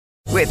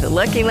With the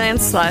Lucky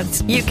Land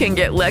Slots, you can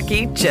get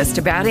lucky just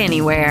about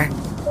anywhere.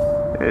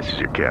 This is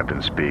your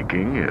captain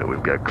speaking.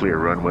 We've got clear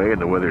runway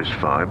and the weather's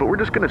fine, but we're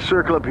just going to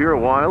circle up here a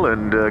while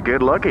and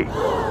get lucky.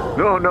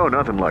 No,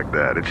 nothing like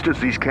that. It's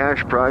just these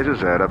cash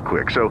prizes add up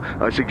quick. So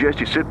I suggest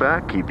you sit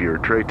back, keep your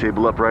tray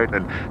table upright,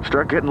 and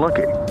start getting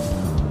lucky.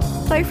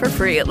 Play for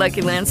free at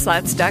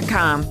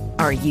LuckyLandSlots.com.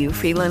 Are you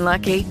feeling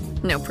lucky?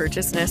 No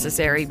purchase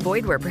necessary.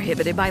 Void where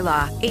prohibited by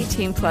law.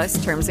 18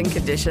 plus terms and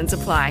conditions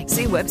apply.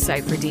 See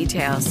website for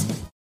details.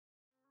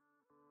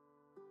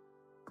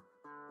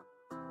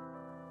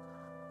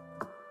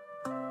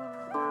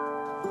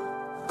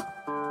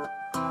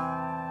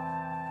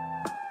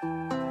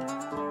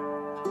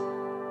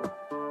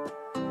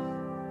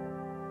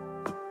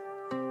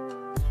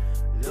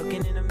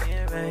 Looking in the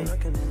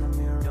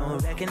mirror,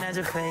 don't recognize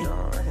your face.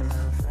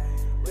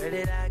 Where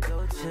did I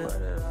go to?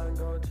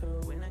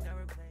 When I got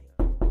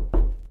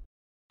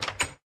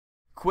replaced.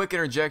 Quick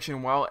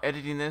interjection: while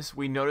editing this,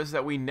 we noticed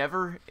that we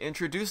never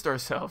introduced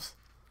ourselves.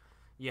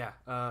 Yeah.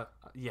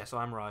 So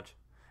I'm Raj.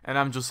 And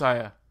I'm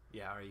Josiah.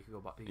 Yeah. Or you can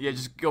go back. Yeah,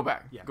 just go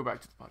back. Yeah. Go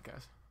back to the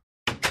podcast.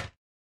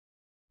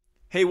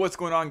 Hey, what's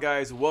going on,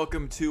 guys?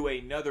 Welcome to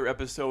another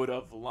episode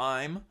of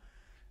Lime,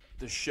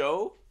 the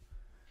show,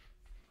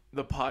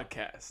 the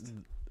podcast.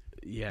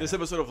 Yeah. This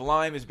episode of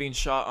Lime is being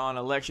shot on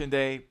Election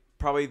Day.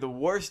 Probably the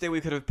worst day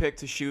we could have picked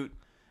to shoot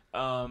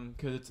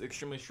because it's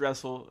extremely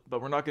stressful.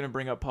 But we're not going to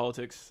bring up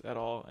politics at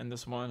all in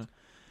this one.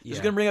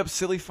 Just going to bring up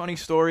silly, funny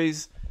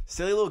stories,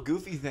 silly little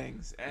goofy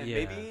things, and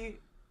maybe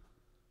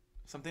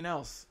something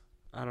else.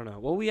 I don't know.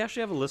 Well, we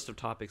actually have a list of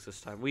topics this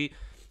time. We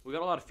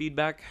got a lot of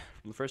feedback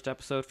from the first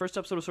episode. First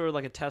episode was sort of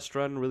like a test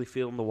run, really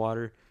feeling the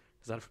water.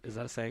 Is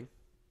that a saying?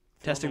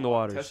 Testing the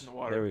waters. Testing the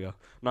water. There we go.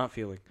 Not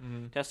feeling.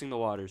 Mm-hmm. Testing the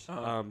waters.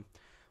 Uh-huh.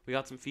 We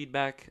got some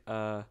feedback.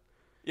 Yeah,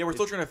 we're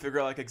still trying to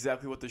figure out like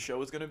exactly what the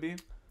show is going to be,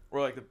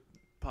 or like the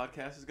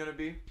podcast is going to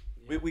be.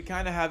 Yeah. We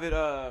kind of have it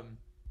a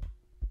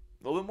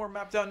little bit more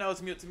mapped out now. It's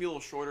gonna be a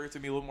little shorter. It's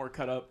gonna be a little more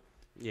cut up.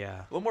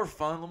 Yeah. A little more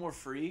fun. A little more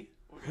free.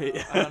 I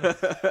don't know.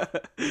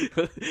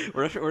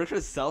 we're trying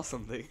to sell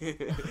something.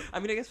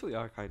 I mean, I guess we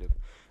are kind of,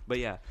 but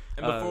yeah.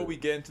 And before we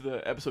get into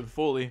the episode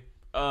fully,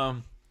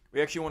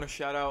 we actually want to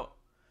shout out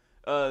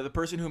the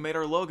person who made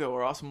our logo,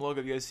 our awesome logo.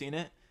 Have you guys seen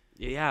it?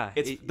 Yeah,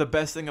 it's the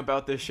best thing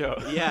about this show.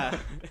 Yeah,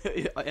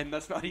 and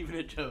that's not even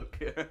a joke.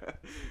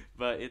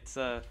 But it's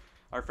our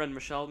friend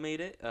Michelle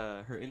made it.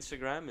 Her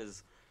Instagram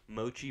is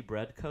Mochi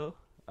Bread Co.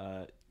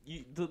 The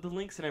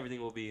links and everything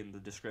will be in the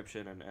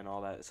description and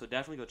all that. So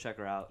definitely go check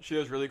her out. She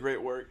does really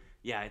great work.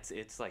 Yeah,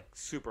 it's like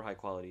super high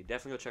quality.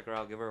 Definitely go check her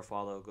out. Give her a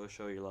follow. Go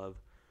show your love.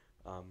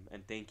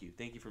 And thank you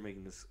for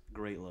making this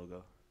great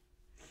logo.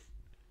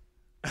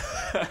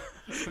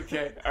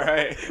 Okay, all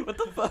right. What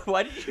the fuck?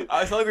 Why did you?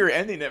 I thought like we were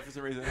ending it for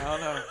some reason. I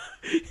don't know.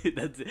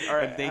 That's it. All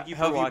right. And thank you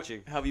for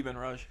watching. How have you been,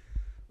 Raj?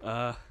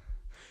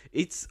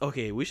 It's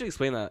okay. We should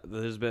explain that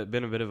there's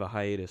been a bit of a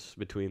hiatus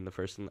between the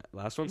first and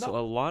last one. No, so a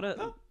lot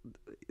of,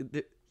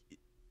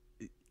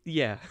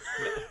 yeah.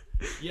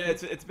 Yeah,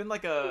 it's been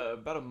like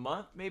about a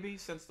month maybe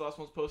since the last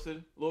one was posted.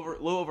 A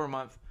little over a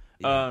month.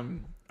 Yeah.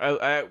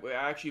 I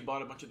actually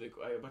bought a bunch of the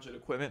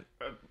equipment.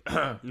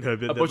 I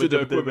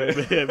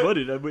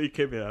bought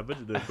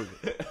equipment.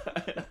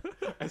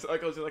 It's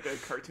like I was in like a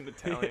cartoon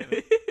Italian.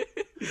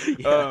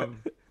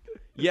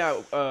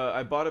 Yeah.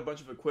 I bought a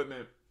bunch of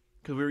equipment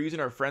because we were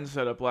using our friend's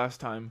setup last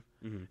time,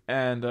 mm-hmm.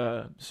 and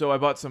so I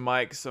bought some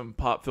mics, some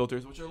pop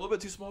filters, which are a little bit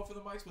too small for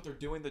the mics, but they're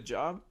doing the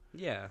job.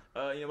 Yeah.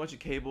 A bunch of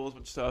cables, a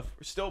bunch of stuff.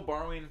 We're still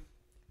borrowing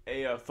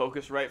a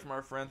Focusrite from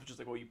our friends, which is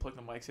like what you plug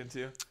the mics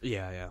into.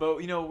 Yeah. But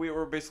we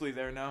were basically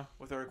there now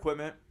with our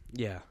equipment.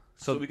 Yeah.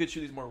 So we could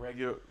shoot these more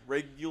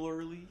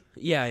regularly.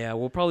 Yeah.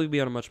 We'll probably be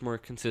on a much more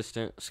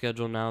consistent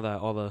schedule now that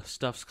all the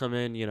stuff's come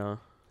in. And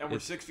we're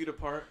 6 feet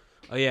apart.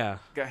 Oh yeah.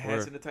 Got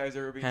hand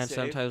sanitizer. Hand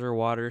sanitizer,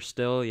 water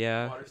still.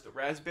 Yeah. Water still.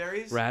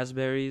 Raspberries.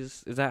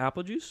 Raspberries. Is that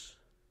apple juice?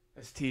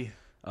 It's tea.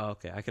 Oh,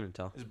 okay. I couldn't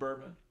tell. It's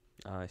bourbon.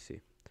 Oh, I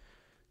see.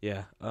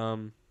 Yeah.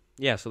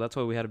 Yeah. So that's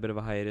why we had a bit of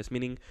a hiatus.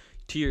 Meaning,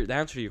 the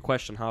answer to your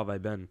question, how have I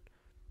been?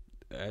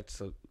 There's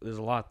a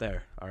lot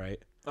there. All right.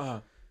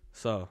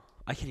 So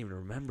I can't even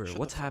remember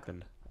what's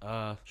happened.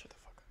 Shut the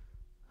fuck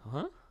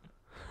up.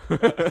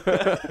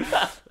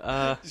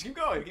 Huh? Just keep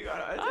going.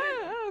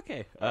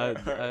 Okay.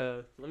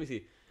 Let me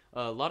see.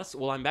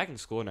 I'm back in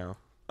school now.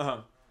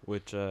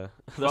 Which that's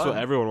what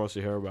everyone wants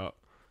to hear about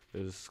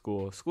is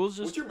school. School's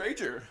just. What's your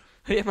major?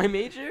 Yeah, my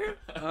major.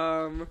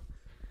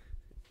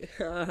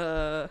 What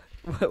are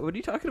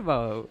you talking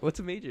about? What's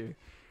a major?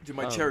 Dude,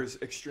 my chair is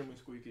extremely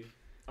squeaky.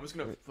 I'm just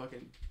gonna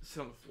fucking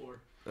sit on the floor.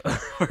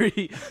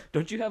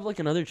 Don't you have like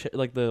another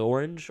like the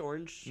orange?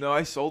 No,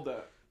 I sold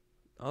that.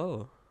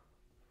 Oh.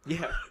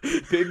 Yeah,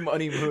 big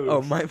money move.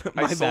 Oh, my I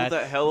bad. sold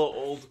that hella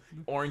old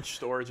orange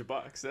storage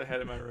box that I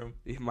had in my room.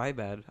 My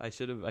bad. I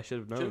should have known.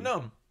 Should have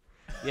known.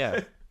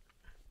 Yeah.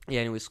 Yeah.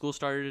 Anyway, school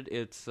started.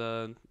 It's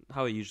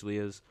how it usually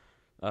is.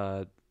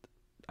 I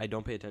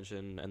don't pay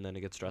attention, and then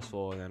it gets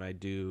stressful, and then I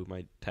do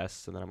my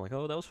tests, and then I'm like,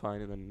 oh, that was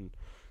fine, and then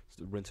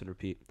rinse and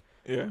repeat.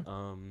 Yeah.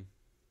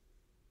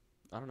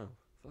 I don't know.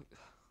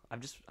 I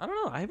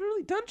don't know. I haven't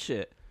really done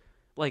shit.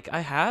 Like,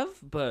 I have,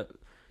 but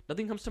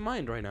nothing comes to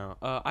mind right now.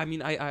 I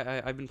mean,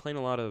 I've been playing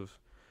a lot of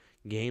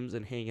games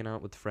and hanging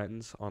out with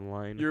friends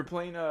online. You were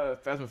playing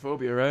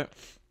Phasmophobia, right?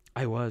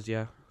 I was,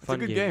 yeah. It's a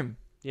good game.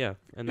 Yeah.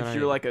 And then if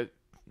you're like a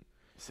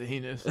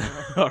Sahinist.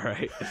 All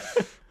right.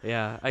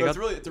 Yeah.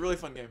 It's a really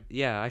fun game.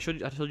 Yeah, I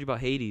told you about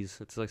Hades.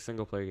 It's like a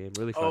single player game.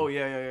 Really fun. Oh,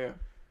 yeah.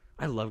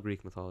 I love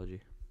Greek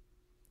mythology.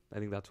 I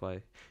think that's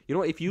why. You know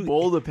what? If you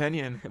bold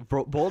opinion,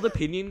 bold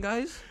opinion,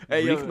 guys.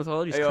 Hey, Greek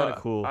mythology is kind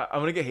of cool. I'm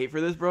gonna get hate for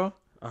this, bro.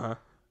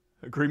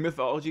 Greek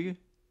mythology,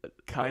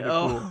 kind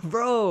of cool,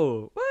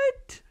 bro.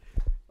 What?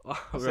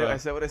 Oh, I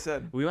said what I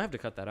said. We might have to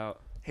cut that out.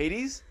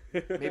 Hades,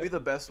 maybe the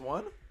best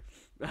one.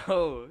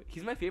 Oh,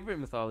 he's my favorite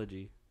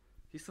mythology.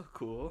 He's so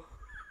cool.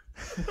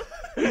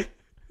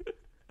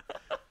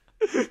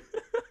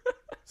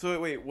 So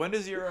wait, when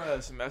does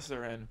your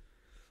semester end?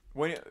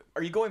 When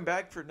are you going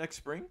back for next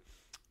spring?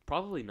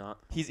 Probably not.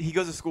 He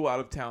goes to school out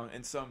of town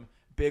in some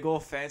big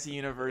old fancy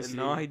university.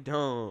 No, I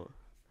don't.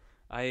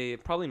 I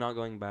probably not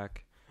going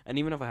back. And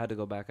even if I had to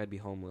go back, I'd be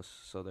homeless.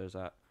 So there's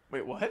that.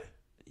 Wait, what?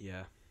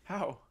 Yeah.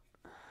 How?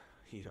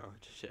 You know,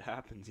 shit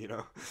happens. You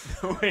know.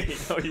 Wait,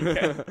 no, you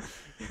can't.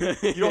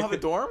 You don't have a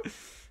dorm?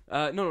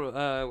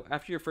 No.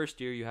 After your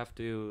first year, you have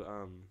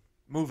to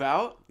move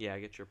out. Yeah,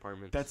 get your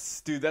apartment. That's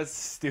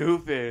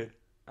stupid.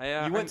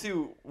 You went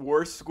to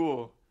worse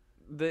school.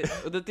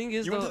 The thing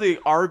is, you went to the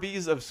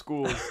Arby's of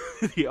schools.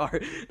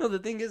 The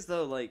thing is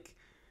though, like,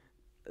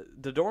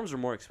 the dorms are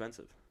more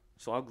expensive,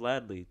 so I'll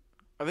gladly.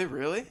 Are they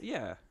really?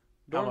 Yeah.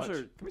 How much?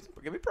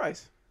 Give me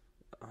price.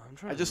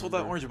 I just sold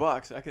that orange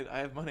box. I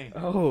have money.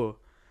 Oh,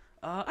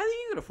 I think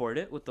you could afford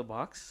it with the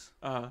box.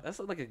 That's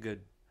like a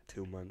good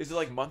 2 months. Is it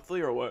like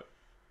monthly or what?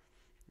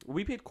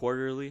 We paid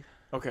quarterly.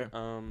 Okay.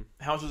 How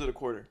much was it a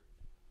quarter?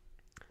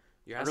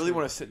 I really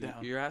want to sit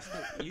down. You're asking.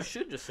 You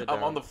should just sit down.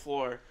 I'm on the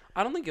floor.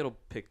 I don't think it'll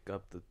pick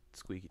up the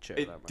squeaky chair.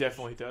 It that much.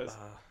 Definitely does.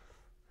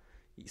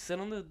 You sit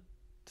on the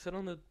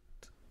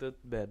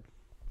bed.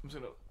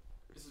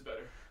 This is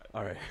better.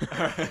 All right.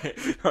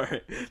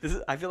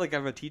 I feel like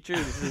I'm a teacher.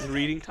 This is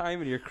reading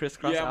time, and you're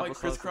crisscross. Yeah, I'm like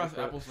crisscross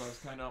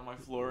applesauce, kind of on my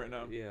floor right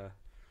now. Yeah.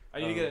 I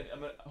need to get.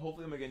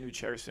 Hopefully, I'm gonna get a new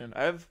chair soon.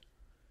 I have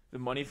the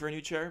money for a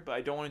new chair, but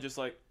I don't want to just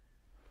like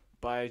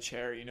buy a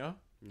chair. You know?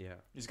 Yeah.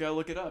 You just gotta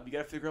look it up. You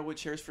gotta figure out what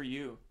chair's for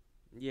you.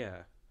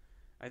 Yeah.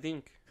 I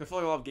think. I feel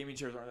like a lot of gaming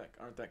chairs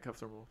aren't that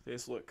comfortable. They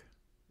just look.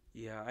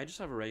 Yeah, I just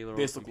have a regular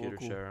old computer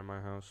chair in my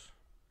house.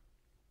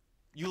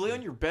 You lay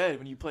on your bed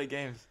when you play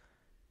games.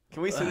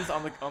 Can we say this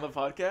on the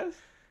podcast?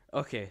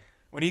 Okay.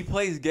 When he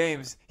plays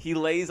games, he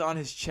lays on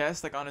his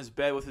chest, like on his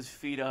bed, with his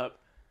feet up.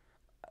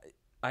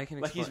 I can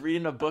explain. Like he's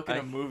reading a book in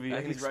a movie,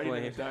 and he's writing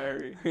in a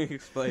diary.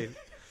 Explain.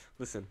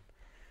 Listen.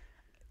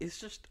 It's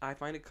just, I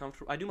find it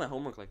comfortable. I do my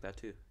homework like that,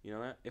 too. You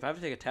know that? If I have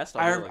to take a test,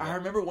 I'll do it like I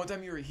remember one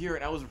time you were here,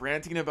 and I was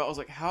ranting about, I was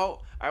like,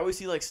 how... I always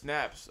see, like,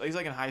 snaps. Like, he's,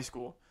 like, in high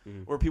school,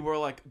 where people are,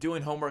 like,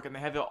 doing homework, and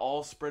they have it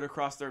all spread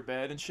across their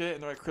bed and shit,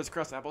 and they're, like,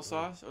 crisscross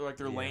applesauce, or, like,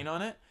 they're laying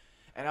on it.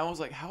 And I was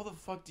like, how the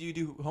fuck do you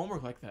do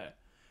homework like that?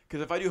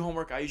 Because if I do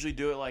homework, I usually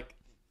do it, like,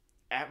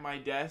 at my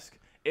desk.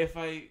 If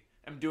I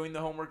am doing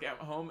the homework at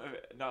home,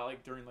 not,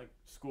 like, during, like,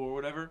 school or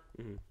whatever,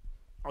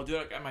 I'll do it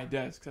like, at my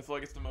desk. Cause I feel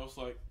like it's the most,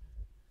 like...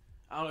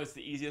 I don't know, it's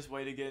the easiest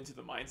way to get into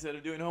the mindset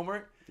of doing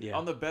homework. Yeah.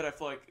 On the bed, I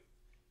feel like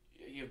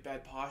you have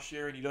bad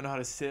posture and you don't know how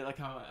to sit, like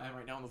how I am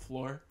right now on the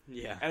floor.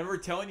 Yeah. And I remember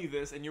telling you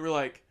this, and you were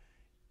like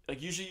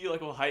usually you, like,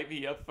 will hype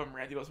me up if I'm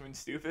ranting about something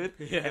stupid.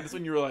 Yeah. And this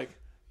one you were like,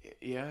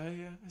 yeah,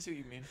 I see what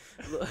you mean.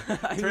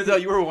 Turns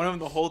out you were one of them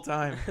the whole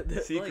time.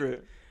 Secret.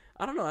 Like,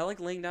 I don't know, I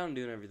like laying down and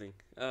doing everything.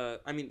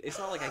 I mean, it's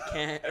not like I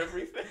can't.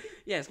 Everything?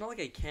 Yeah, it's not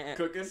like I can't.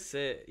 Cooking?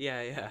 Sit.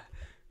 Yeah.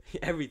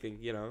 Everything,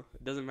 you know,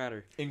 it doesn't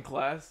matter. In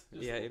class?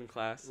 In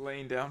class.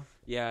 Laying down?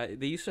 Yeah,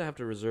 they used to have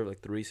to reserve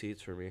like 3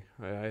 seats for me.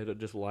 I had to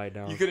just lie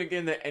down. You couldn't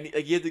get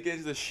into you had to get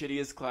into the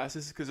shittiest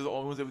classes because they're the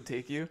only ones that would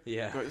take you?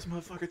 Yeah. Go, this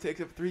motherfucker takes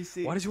up 3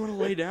 seats. Why does he want to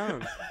lay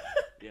down?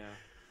 Yeah.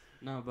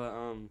 No, but,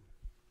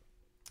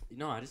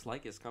 no, I just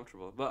like it. It's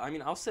comfortable. But, I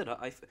mean, I'll sit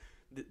up.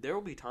 There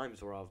will be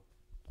times where I'll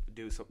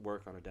do some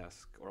work on a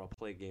desk or I'll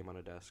play a game on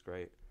a desk,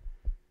 right?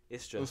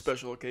 It's just... Those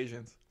special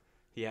occasions.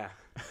 Yeah.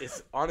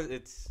 It's honest.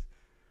 It's...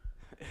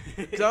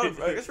 I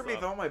guess for me,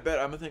 if I'm on my bed,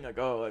 I'm thinking like,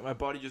 oh, like my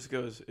body just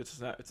goes,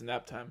 it's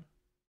nap time.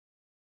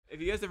 If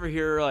you guys ever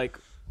hear like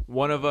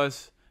one of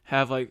us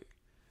have like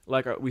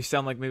we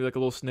sound like maybe like a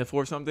little sniffle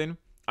or something,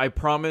 I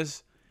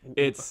promise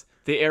it's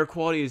the air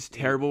quality is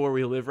terrible where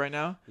we live right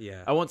now.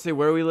 Yeah. I won't say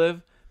where we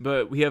live,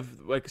 but we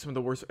have like some of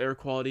the worst air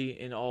quality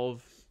in all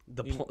of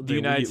the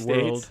United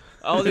States.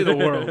 I'll say the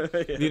world,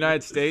 yeah. The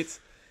United States,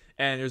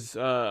 and there's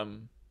a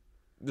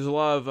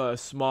lot of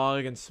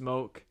smog and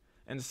smoke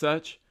and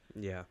such.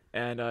 Yeah.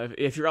 And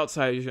if you're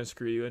outside, you're gonna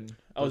screw you. And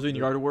I was doing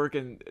yard work,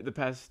 and it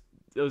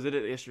was it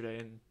yesterday,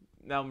 and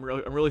now I'm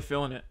really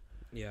feeling it.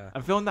 Yeah.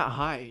 I'm feeling that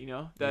high, you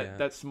know,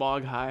 that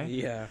smog high.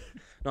 Yeah.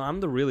 No, I'm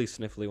the really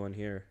sniffly one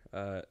here.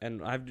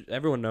 And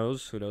everyone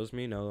who knows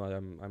me know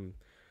I'm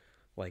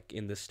like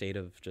in this state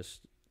of just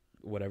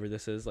whatever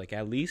this is. Like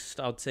at least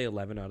I'd say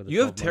 11 out of the. You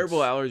 12 have terrible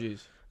months.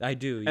 allergies. I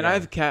do, And I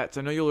have cats.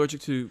 I know you're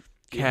allergic to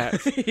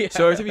cats. Yeah.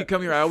 So every time you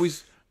come here,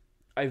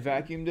 I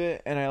vacuumed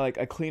it and I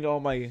cleaned all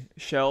my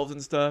shelves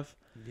and stuff.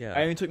 Yeah.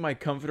 I even took my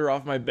comforter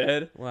off my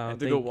bed Wow. and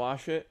to go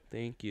wash it.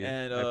 Thank you.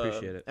 And I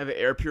appreciate it. I have an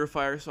air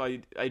purifier, so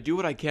I do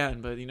what I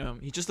can. But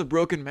he's just a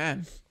broken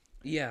man.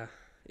 Yeah.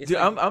 It's Dude,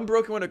 like- I'm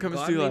broken when it comes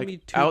God to made me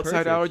like too outside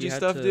perfect. allergy You had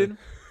stuff, to- dude.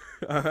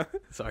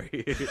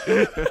 Sorry.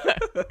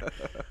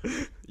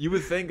 You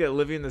would think that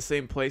living in the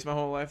same place my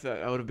whole life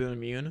that I would have been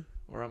immune.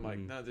 Where I'm like,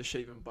 Mm. no, this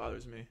shit even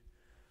bothers me.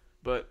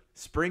 But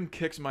spring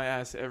kicks my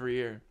ass every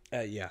year.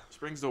 Yeah.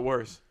 Spring's the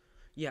worst.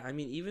 Yeah, I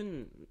mean,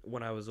 even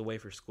when I was away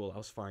for school, I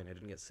was fine. I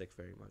didn't get sick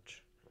very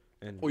much.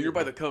 And Well, you're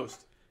by the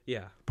coast.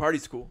 Yeah. Party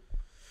school.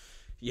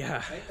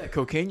 Yeah. That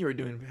cocaine you were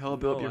doing hella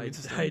built up your No, immune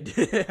system. I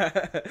did.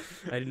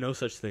 I did no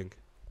such thing.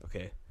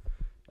 Okay.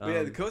 But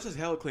yeah, the coast has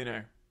hella clean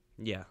air.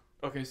 Yeah.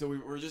 Okay, so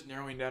we're just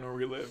narrowing down where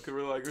we live because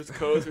we're like, there's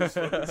coast, there's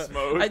fucking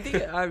smoke. I think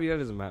that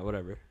doesn't matter.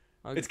 Whatever.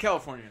 It's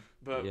California,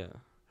 but yeah.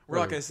 we're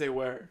not gonna say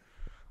where.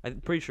 I'm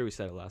pretty sure we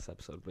said it last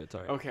episode, but it's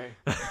alright. Okay.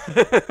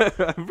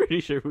 I'm pretty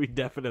sure we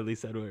definitely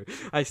said where.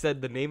 I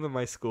said the name of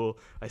my school.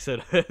 I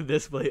said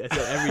this place. I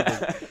said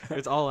everything.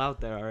 It's all out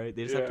there. All right.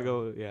 They just have to Yeah.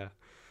 go. Yeah.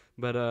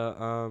 But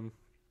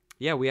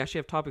yeah, we actually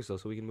have topics though,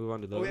 so we can move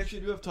on to those. Oh, we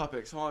actually do have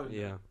topics. Hold on.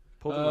 Yeah.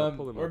 Pull them up.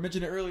 Pull them or up.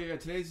 mentioned it earlier.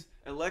 Today's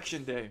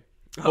election day.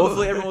 Oh.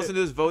 Hopefully, everyone listening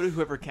to this voted.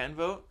 Whoever can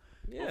vote.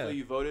 Yeah. Hopefully,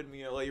 you voted.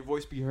 Let your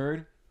voice be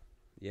heard.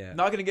 Yeah.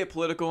 Not gonna get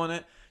political in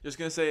it. Just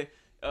gonna say,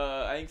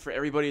 I think for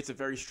everybody, it's a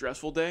very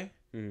stressful day.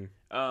 Mm.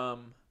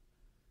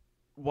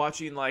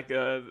 Watching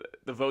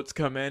the votes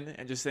come in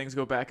and just things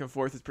go back and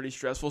forth is pretty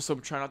stressful. So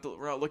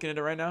we're not looking at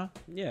it right now.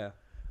 Yeah.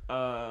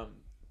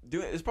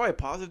 It's probably a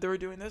positive they were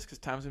doing this because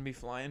time's gonna be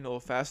flying a little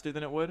faster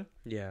than it would.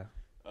 Yeah.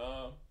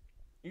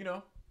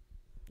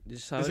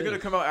 This is gonna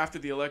come out after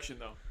the election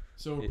though.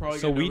 So we're probably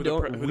So gonna we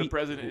know don't. who the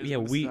president is. Yeah.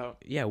 when this is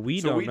out.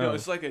 We So don't we know.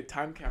 It's like a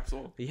time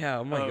capsule Yeah.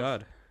 Oh my of-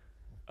 god.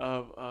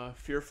 of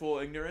fearful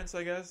ignorance,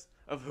 I guess,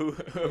 of who's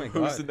my the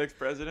God. next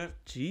president.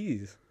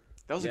 Jeez.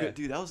 That was a Yeah. good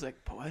dude. That was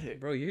poetic.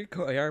 Bro, you're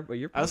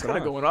I was kind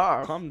of going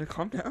off. Calm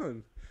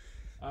down.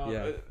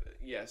 Yeah.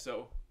 Yeah.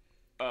 So,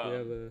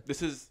 Yeah,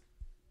 this is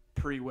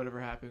pre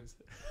whatever happens,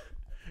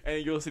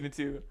 and you're listening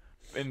to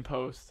in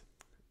post.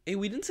 Hey,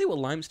 we didn't say what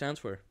Lime stands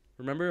for.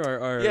 Remember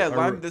our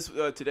Lime this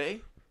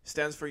today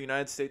stands for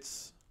United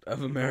States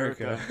of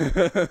America.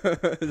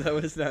 Is that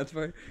what it stands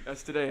for?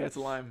 That's today. That's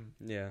Lime.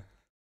 Yeah.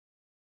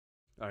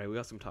 All right, we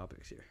got some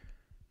topics here.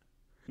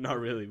 Not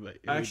really, but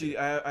Actually,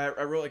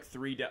 I wrote like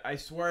 3 down. I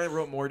swear I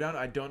wrote more down.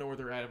 I don't know where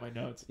they're at in my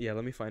notes. yeah.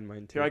 Let me find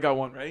mine too. Here, I got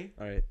one. Ready?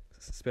 All right,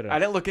 spit it I out.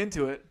 didn't look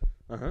into it,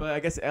 Uh-huh. but I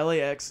guess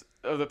LAX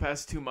of the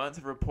past 2 months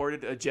have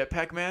reported a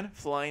jetpack man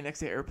flying next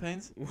to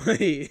airplanes.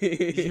 Wait.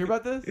 Did you hear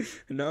about this?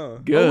 No.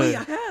 Good. Oh, wait,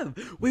 I have.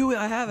 Wait,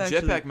 I have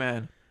actually. Jetpack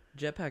man.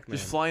 Jetpack man.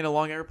 Just flying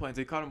along airplanes.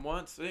 They caught him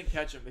once. They didn't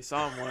catch him. They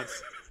saw him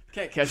once.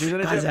 Can't catch him. He's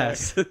in a Guy's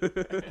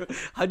jetpack.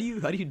 ass. How do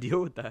you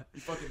deal with that?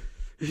 You fucking...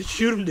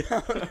 Shoot him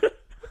down.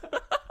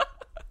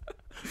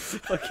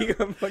 fucking.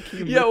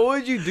 Yeah, what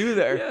would you do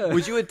there? Yeah.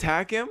 Would you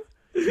attack him?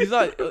 He's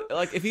not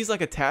if he's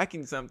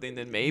attacking something,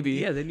 then maybe.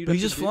 Yeah, then you'd But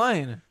have he's to just do-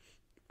 flying.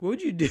 What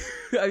would you do?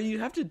 I mean, you'd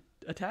have to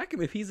attack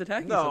him if he's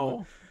attacking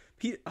someone.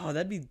 No,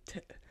 That'd be.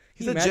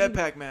 he's a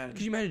jetpack man.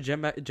 Could you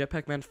imagine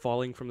jetpack man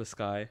falling from the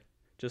sky?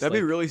 Just That'd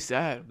be like really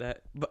sad,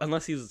 that. But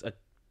unless he's a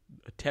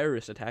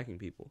terrorist attacking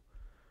people.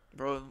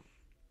 bro.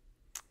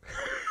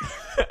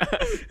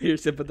 You're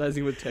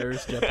sympathizing with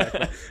terrorist jetpack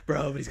man.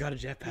 Bro, but he's got a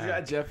jetpack. He's got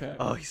a jetpack.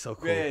 Oh, he's so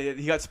cool. Yeah,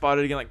 he got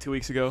spotted again like 2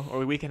 weeks ago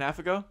or a week and a half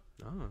ago.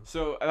 Oh.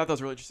 So I thought that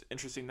was really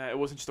interesting that it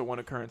wasn't just a one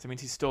occurrence. I mean,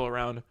 he's still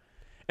around.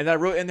 And I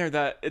wrote in there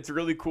that it's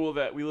really cool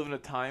that we live in a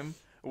time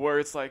where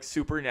it's like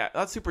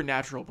not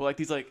supernatural, but like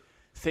these like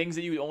things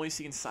that you would only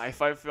see in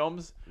sci-fi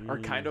films are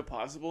kind of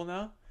possible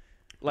now.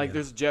 Like Yeah.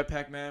 there's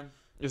Jetpack Man.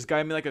 This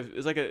guy made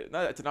it's not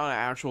an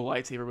actual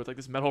lightsaber, but it's like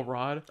this metal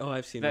rod. Oh,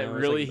 I've seen That It's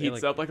really it,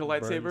 heats up like a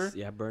lightsaber? burns-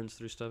 Yeah, burns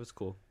through stuff. It's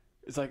cool.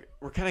 It's like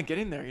we're kind of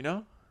getting there, you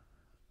know?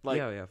 Like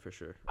yeah, for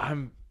sure.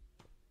 I'm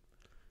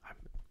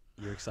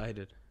You're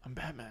excited.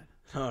 Batman.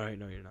 All right,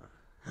 no, you're not.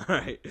 All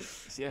right.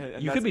 So, yeah,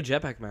 and You could be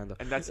Jetpack Man though.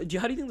 and that's-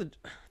 How do you think the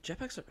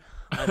jetpacks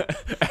are?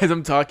 as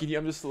I'm talking to you,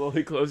 I'm just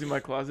slowly closing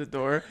my closet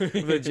door with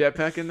a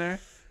jetpack in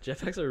there.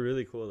 Jetpacks are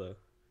really cool though.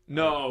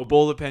 No,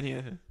 bold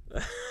opinion.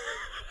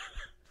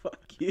 Fuck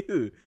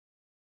you.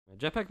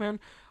 Jetpack Man.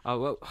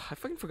 Well, I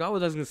fucking forgot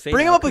what I was gonna say.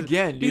 Bring now, him up 'cause-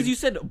 again, because dude. you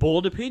said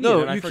bold opinion.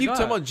 No, and I you keep forgot.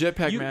 talking about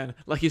Jetpack You- Man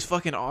like he's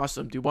fucking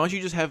awesome, dude. Why don't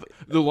you just have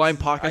the Line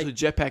podcast I- with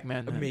Jetpack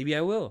Man? Then? Maybe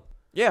I will.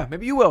 Yeah,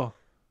 maybe you will.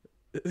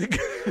 It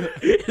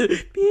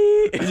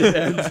just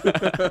ends.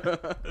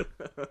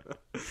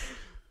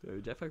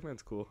 Dude, Jetpack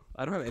Man's cool.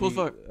 I don't have Cool any.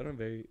 fuck. I don't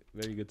have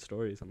very good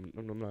stories. I'm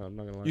not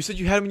gonna lie. You said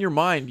you had him in your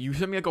mind. You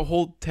sent me like a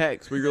whole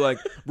text where you're like,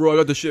 "Bro, I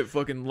got the shit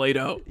fucking laid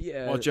out.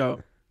 Yeah. Watch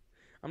out."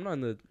 I'm not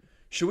in the.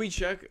 Should we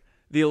check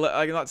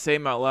I can not say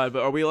them out loud,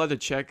 but are we allowed to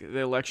check the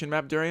election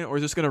map during it, or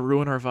is this gonna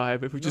ruin our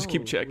vibe if we just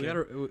keep checking?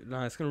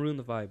 Nah, it's gonna ruin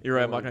the vibe. You're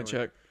right. I'm Don't not gonna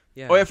worry. check.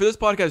 Yeah. Oh yeah, for this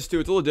podcast too,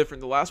 it's a little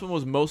different. The last one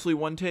was mostly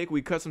one take.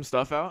 We cut some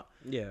stuff out,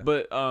 Yeah.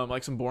 but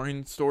like some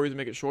boring stories to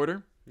make it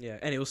shorter. Yeah,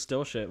 and it was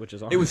still shit, which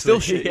is It was still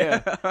shit, yeah.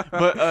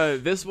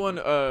 But this one,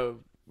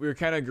 we were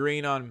kind of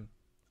agreeing on.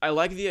 I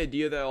like the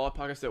idea that a lot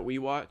of podcasts that we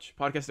watch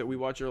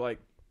are like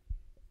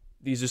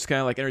these just kind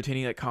of like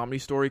entertaining, like comedy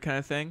story kind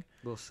of thing.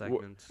 Little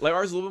segments. Like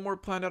ours is a little bit more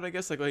planned out, I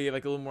guess. Like you have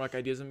like a little more like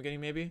ideas in the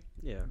beginning, maybe.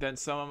 Yeah. Than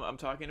some I'm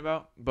talking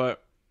about,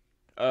 but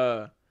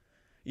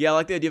yeah, I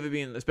like the idea of it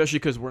being, especially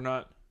because we're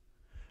not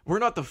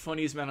the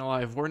funniest man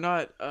alive. We're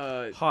not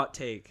Hot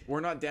take. We're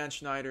not Dan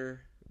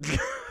Schneider.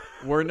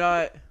 We're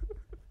not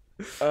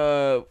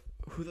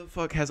who the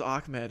fuck has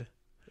Ahmed?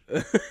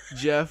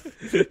 Jeff.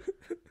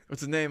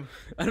 What's his name?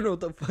 I don't know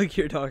what the fuck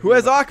you're talking Who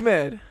has about.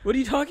 Ahmed? What are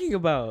you talking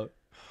about?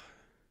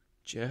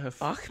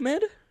 Jeff.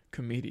 Ahmed?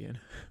 Comedian.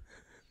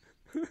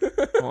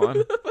 Hold on.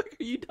 What the fuck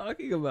are you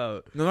talking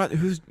about? Not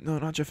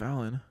Jeff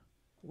Allen.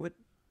 What?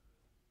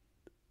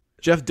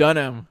 Jeff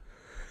Dunham.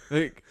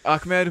 Like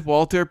Ahmed,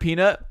 Walter,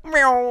 Peanut.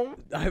 Meow.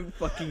 I have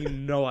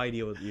fucking no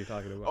idea what you're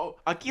talking about. Oh,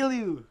 I'll kill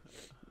you.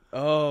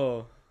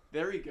 Oh.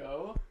 There we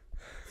go.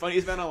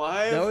 Funniest man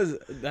alive.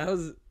 That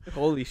was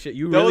holy shit.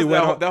 You That really was-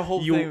 went that- all, that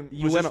whole you, thing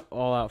you was went just-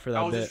 all out for that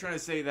I was bit. just trying to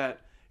say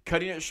that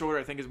cutting it short,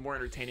 I think, is more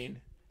entertaining.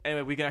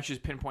 And we can actually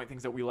just pinpoint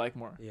things that we like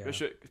more. Yeah.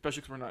 Especially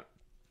because we're not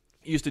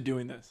used to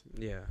doing this.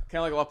 Yeah. Kind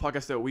of like a lot of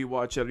podcasts that we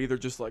watch that are either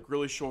just like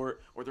really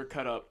short or they're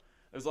cut up.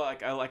 There's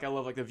like I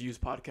love like the Views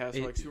podcast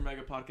or like Super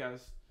Mega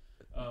podcast.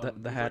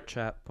 The Hat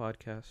Chat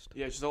podcast.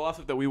 Yeah, just a lot of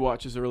stuff that we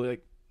watch is really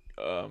like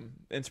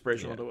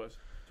inspirational to us.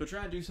 So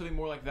trying to do something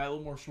more like that, a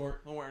little more short,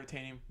 a little more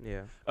entertaining.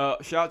 Yeah.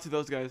 Shout out to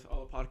those guys,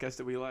 all the podcasts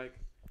that we like.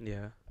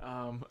 Yeah.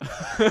 Are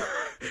Are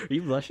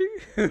you blushing?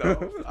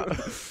 No.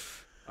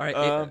 All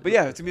right. But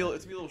yeah, it's gonna be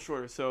a little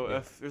shorter. So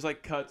if there's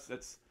like cuts,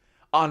 that's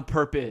on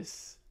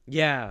purpose.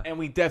 Yeah. And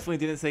we definitely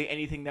didn't say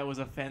anything that was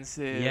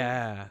offensive.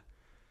 Yeah.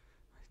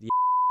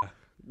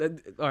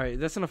 All right,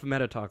 that's enough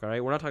meta talk. All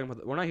right, we're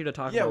not here to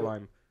talk about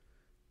Lime.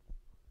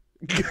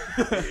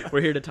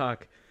 We're here to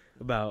talk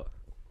about.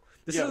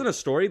 This isn't a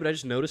story, but I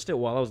just noticed it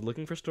while I was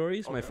looking for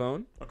stories. My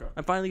phone. Okay.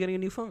 I'm finally getting a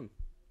new phone.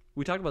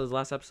 We talked about this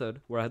last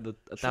episode where I had the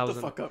 1,000. Shut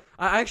the fuck up.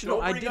 I actually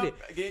no, I did it.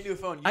 Getting a new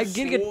phone. I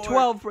didn't get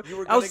 12.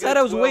 I said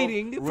I was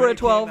waiting for when a it came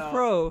 12 out.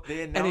 Pro.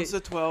 They announced the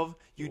 12.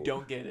 You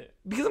don't get it.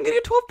 Because I'm getting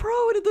a 12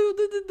 Pro and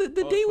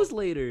the day was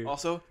later.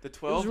 Also, the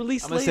 12. It was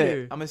released I'm gonna say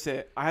later. it. I'm gonna say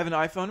it. I have an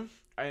iPhone.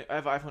 I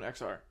have iPhone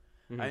XR.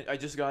 Mhm. I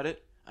just got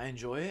it. I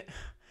enjoy it.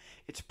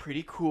 It's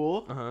pretty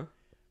cool. Uh-huh.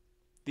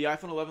 The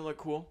iPhone 11 looked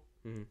cool.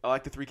 Mhm. I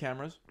like the 3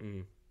 cameras.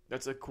 Mhm.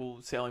 That's a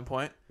cool selling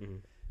point. Mhm.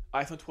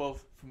 iPhone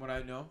 12, from what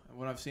I know and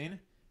what I've seen,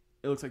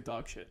 it looks like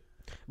dog shit.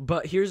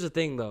 But here's the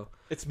thing, though.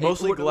 It's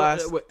mostly what-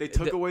 glass. what- They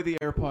took away the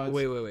AirPods.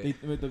 Wait.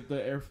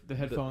 The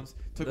headphones.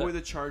 Took away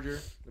the charger.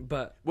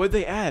 But What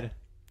did they add?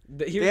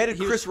 here, They added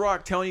here's- Chris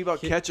Rock telling you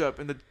about ketchup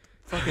in the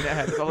fucking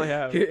ad. That's all they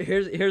have.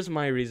 Here's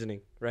my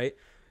reasoning, right?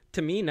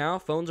 To me now,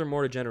 phones are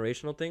more a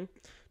generational thing,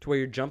 to where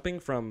you're jumping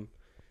from,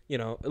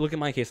 look at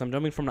my case. I'm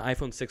jumping from the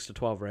iPhone 6 to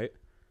 12, right?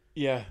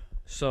 Yeah.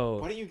 So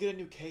Why don't you get a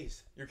new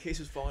case? Your case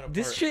is falling apart.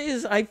 this shit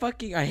is I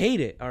hate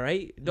it. All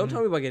right, don't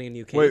tell me about getting a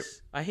new case. Wait.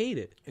 I hate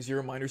it. Is your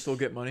reminder still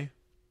get money?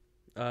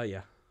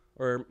 Yeah.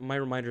 Or my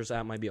reminders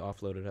app might be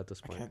offloaded at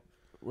this point.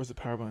 Where's the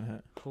power button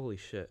hit? Holy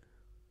shit,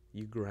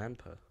 you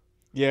grandpa.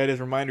 Yeah, it is.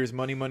 Reminders,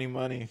 money, money,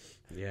 money.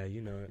 Yeah,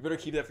 you know You it. better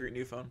keep that for your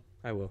new phone.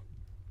 I will.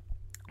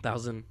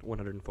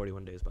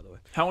 1,141 days, by the way.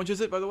 How much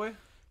is it, by the way?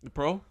 The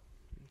Pro?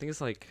 I think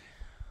it's like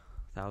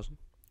 1,000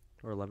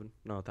 or 11.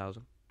 No,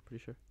 1,000.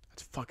 Pretty sure.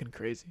 That's fucking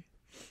crazy.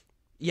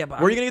 Yeah, but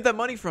Where are you gonna get that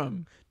money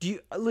from? do you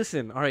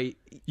listen? All right,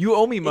 You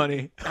owe me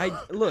money. I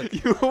look.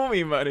 You owe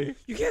me money.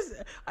 You guys.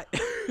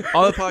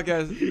 On the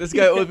podcast, this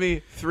guy owed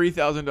me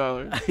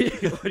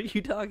 $3,000. What are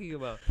you talking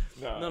about?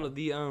 No.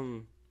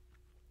 The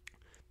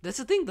That's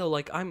the thing though.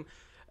 Like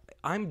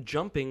I'm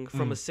jumping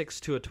from a 6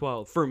 to a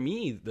 12. For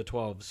me, the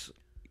 12's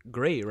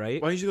great,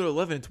 right? Why don't you go to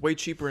 11? It's way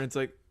cheaper and it's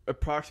like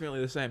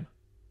approximately the same.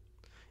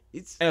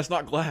 And it's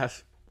not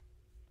glass.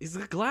 Is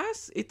the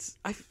glass?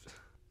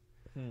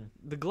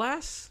 The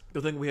glass.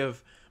 Good thing we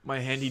have my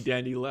handy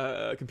dandy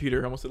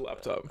computer, almost a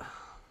laptop.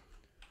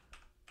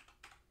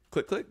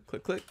 Click, click,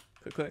 click, click,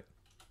 click, click.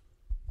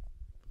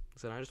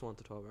 So I just want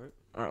the 12, right?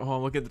 All right, hold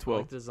on. Look at the I 12.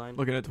 like the design.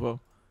 Looking at 12.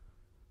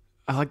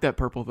 I like that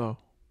purple though.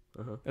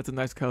 Uh-huh. That's a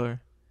nice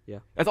color. Yeah.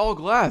 That's all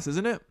glass,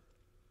 isn't it?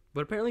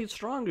 But apparently it's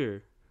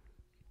stronger.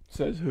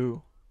 Says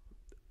who?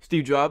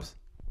 Steve Jobs.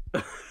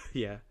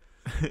 Yeah.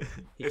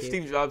 If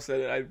Steve Jobs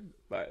said it, I'd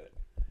buy it.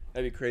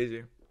 That'd be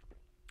crazy.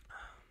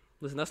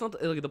 Listen, that's not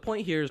the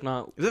point here. Is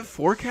not Is it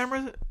 4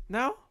 cameras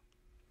now?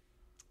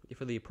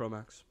 for the Pro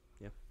Max.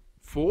 Yeah.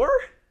 4?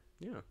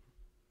 Yeah.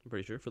 I'm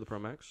pretty sure for the Pro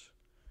Max.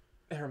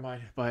 Never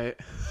mind. Buy it.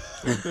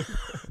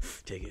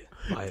 Take it.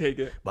 Buy it. Take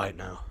it. Buy it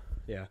now.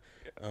 Yeah.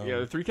 Yeah,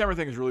 the 3 camera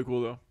thing is really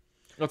cool though.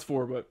 That's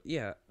 4, but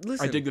Yeah.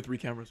 Listen. I dig the 3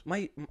 cameras.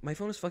 My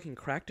phone is fucking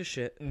cracked as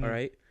shit. All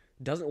right.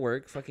 Doesn't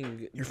work.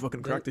 Fucking. You're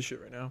fucking cracked as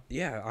shit right now.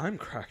 Yeah, I'm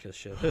cracked as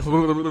shit.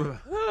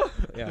 yeah.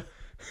 Yeah.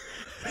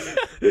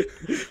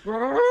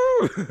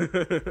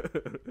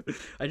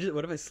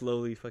 What if I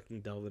slowly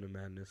fucking delve into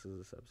madness as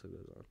this episode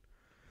goes on?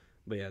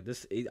 But yeah,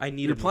 I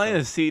need. You're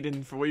planting a seed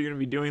in for what you're gonna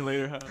be doing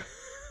later, huh?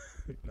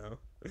 No.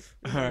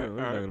 All right, What are you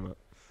talking about?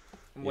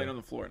 I'm laying on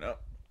the floor now.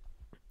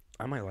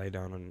 I might lie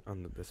down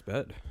on this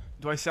bed.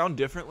 Do I sound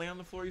differently on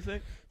the floor, you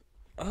think?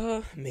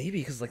 Maybe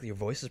because like your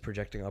voice is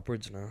projecting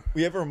upwards now.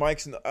 We have our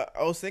mics, and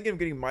I was thinking of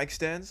getting mic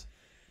stands,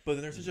 but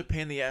then they're such a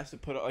pain in the ass to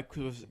put up. Like,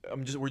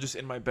 we're just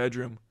in my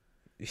bedroom,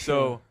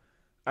 so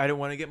I don't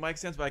want to get mic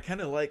stands. But I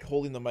kind of like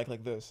holding the mic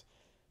like this.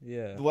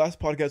 Yeah. The last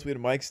podcast we had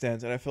mic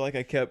stands, and I feel like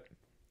I kept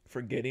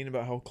forgetting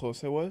about how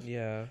close I was.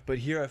 Yeah. But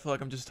here I feel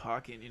like I'm just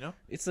talking. You know?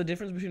 It's the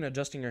difference between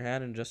adjusting your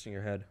hand and adjusting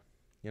your head.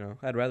 You know,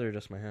 I'd rather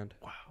adjust my hand.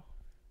 Wow.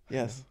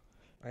 Yes.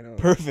 I know.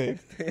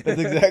 Perfect. That's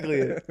exactly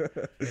it.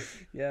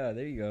 Yeah,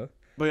 there you go.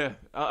 But yeah,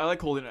 I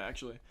like holding it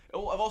actually. I've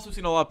also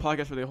seen a lot of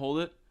podcasts where they hold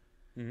it,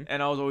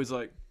 and I was always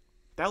like,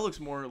 that looks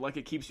more like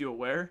it keeps you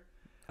aware.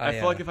 I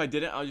feel like if I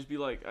didn't, I'll just be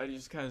like, I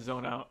just kind of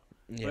zone out.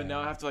 Yeah. But now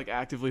I have to like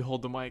actively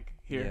hold the mic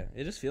here.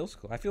 Yeah, it just feels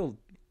cool. I feel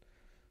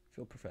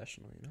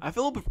professional. You know. I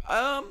feel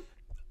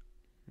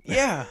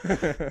yeah.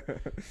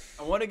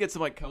 I want to get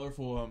some like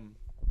colorful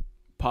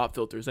pop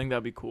filters. I think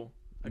that'd be cool.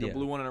 Like a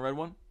blue one and a red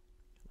one.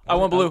 I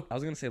want blue. I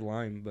was gonna say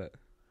lime, but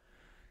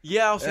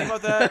yeah, I was thinking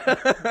about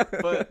that,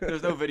 but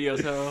there's no video,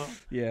 so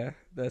yeah,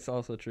 that's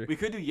also true. We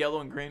could do yellow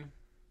and green.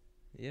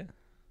 Yeah,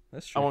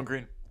 that's true. I want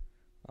green.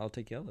 I'll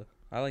take yellow.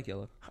 I like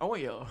yellow. I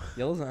want yellow.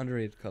 Yellow's an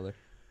underrated color.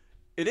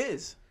 It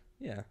is.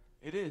 Yeah.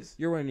 It is.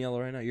 You're wearing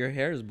yellow right now. Your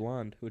hair is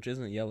blonde, which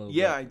isn't yellow.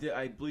 Yeah, I did.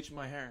 I bleached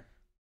my hair.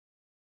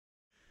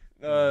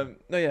 I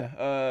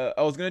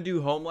was gonna do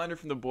Homelander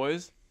from The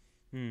Boys.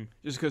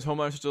 Just because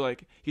Homelander's such a,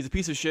 like, he's a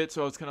piece of shit,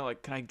 so I was kind of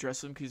like, can I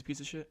dress him because he's a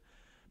piece of shit?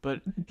 But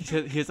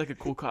he has like a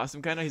cool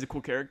costume kind of. He's a cool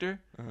character.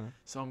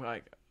 So I'm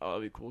like, oh,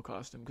 that'd be a cool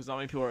costume because not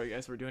many people I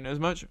guess were doing it as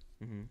much.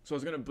 So I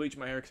was gonna bleach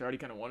my hair because I already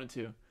kind of wanted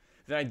to.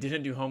 Then I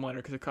didn't do Homelander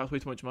because it cost way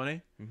too much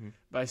money.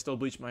 But I still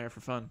bleached my hair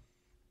for fun.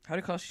 How'd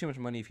it cost you too much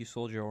money if you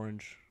sold your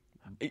orange?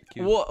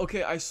 Well,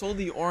 okay, I sold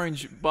the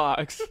orange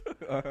box,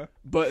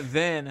 but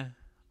then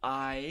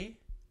I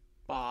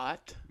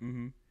bought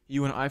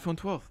you an iPhone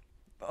 12.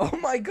 Oh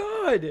my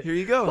god! Here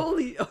you go.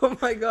 Oh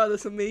my god,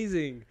 that's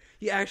amazing.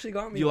 He actually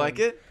got me. You like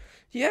it?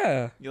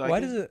 Yeah. You like Why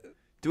it? does it?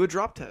 Do a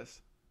drop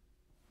test.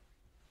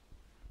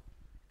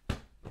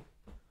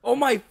 Oh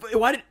my!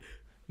 Why did?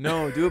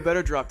 No, do a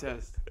better drop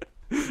test.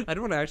 I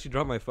don't want to actually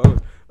drop my phone.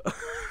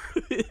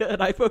 An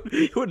iPhone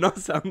it would not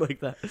sound like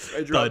that.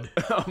 I dropped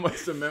on my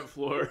cement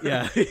floor.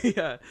 Yeah.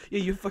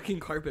 Your fucking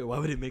carpet. Why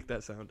would it make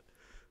that sound?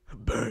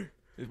 Bang.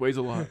 It weighs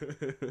a lot.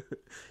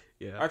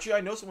 Yeah. Actually,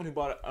 I know someone who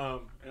bought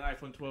an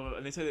iPhone 12,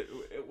 and they said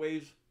it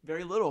weighs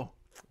very little.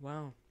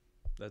 Wow,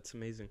 that's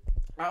amazing.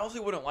 I honestly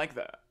wouldn't like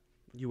that.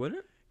 You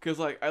wouldn't? Cause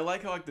like I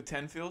like how like the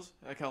 10 feels,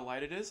 like how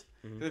light it is.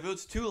 If it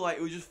was too light,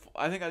 it would just.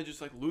 I think I would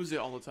just like lose it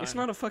all the time. It's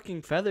not a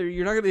fucking feather.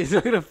 You're not gonna. It's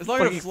not gonna. It's not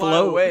gonna fly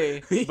float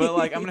away. But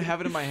like I'm gonna have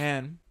it in my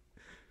hand.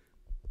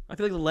 I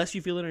feel like the less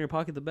you feel it in your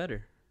pocket, the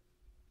better.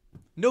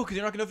 No, cause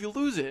you're not gonna know if you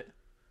lose it.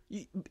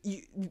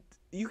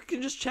 You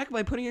can just check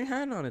by putting your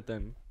hand on it.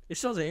 Then it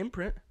still has an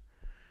imprint.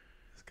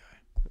 This guy.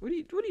 What are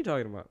you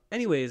talking about?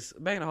 Anyways,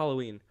 back to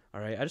Halloween.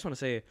 All right, I just want to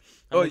say.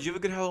 Did you have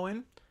a good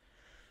Halloween?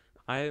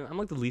 I'm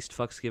like the least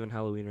fucks given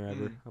Halloweener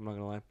ever. I'm not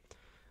gonna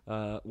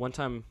lie. One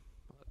time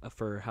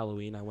for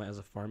Halloween, I went as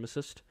a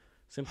pharmacist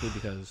simply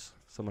because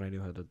someone I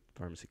knew had a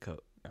pharmacy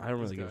coat. I don't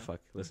really give a fuck.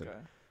 Listen,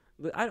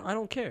 I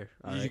don't care.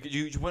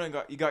 You went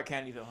and got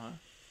candy though, huh?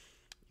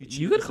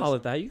 You could call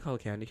it that. You could call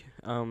it candy.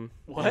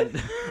 What?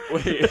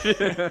 Wait.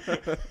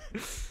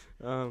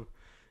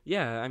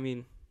 Yeah. I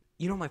mean,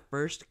 my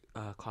first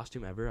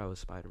costume ever, I was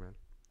Spider-Man.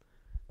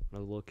 When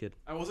I was a little kid.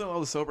 I wasn't allowed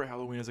to celebrate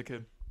Halloween as a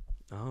kid.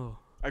 Oh.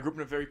 I grew up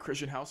in a very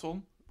Christian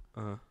household.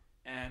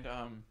 And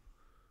I'm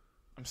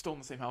still in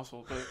the same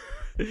household, but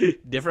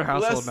different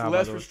household now.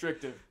 Less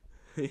restrictive.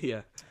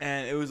 Yeah.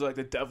 And it was like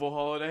the devil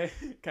holiday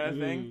kind of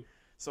thing.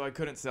 So I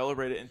couldn't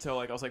celebrate it until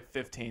like I was like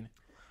 15.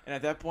 And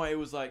at that point it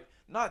was like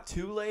not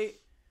too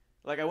late.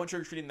 Like I went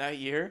trick-or-treating that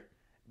year,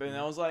 but then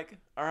I was like,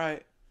 all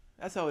right,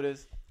 that's how it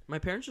is. My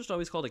parents just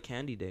always called it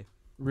Candy Day.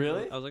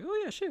 Really? I was like,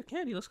 oh yeah, shit,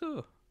 candy, let's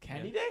go.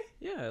 Candy Day?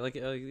 Yeah, like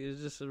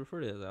it's just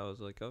referred to as. I was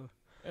like, oh.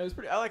 It was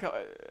pretty. I like how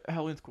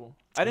Halloween's cool.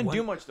 I didn't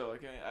do much though.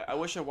 Like I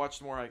wish I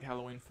watched more like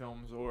Halloween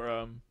films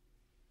or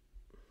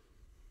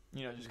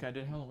just kind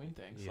of did Halloween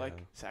things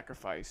like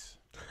sacrifice.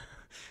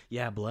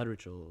 Yeah, blood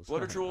rituals.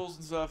 Blood rituals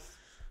and stuff.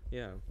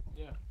 Yeah.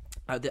 Yeah.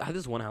 I had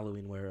this one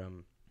Halloween where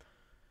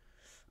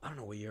I don't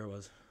know what year it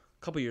was.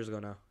 A couple years ago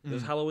now. It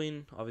was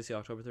Halloween, obviously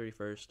October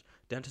 31st.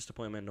 Dentist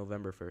appointment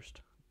November 1st.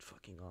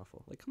 Fucking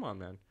awful. Like, come on,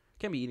 man.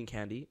 Can't be eating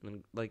candy.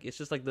 And like, it's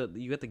just like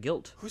you get the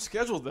guilt. Who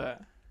scheduled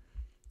that?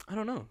 I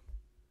don't know.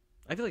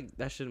 I feel like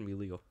that shouldn't be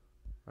legal.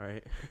 All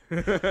right.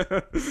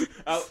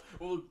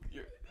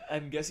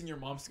 I'm guessing your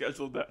mom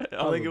scheduled that. I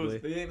Probably. think it was.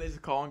 They didn't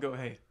just call and go,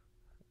 "Hey,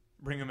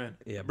 bring him in."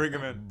 Yeah, bring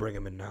him in. Bring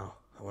him in now.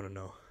 I want to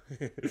know.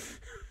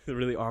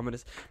 Really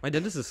ominous. My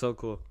dentist is so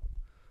cool.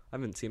 I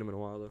haven't seen him in a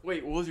while though.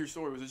 Wait, what was your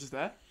story? Was it just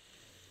that?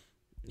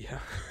 Yeah.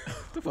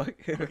 The fuck?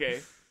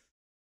 Okay.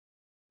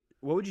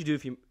 What would you do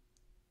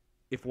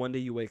if one day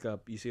you wake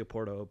up, you see a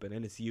portal open,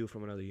 and it's you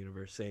from another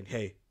universe saying,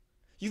 "Hey"?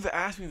 You've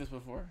asked me this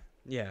before.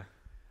 Yeah.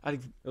 I'd,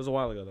 It was a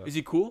while ago though. is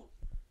he cool?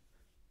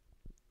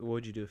 What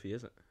would you do if he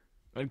isn't?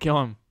 I'd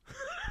kill him.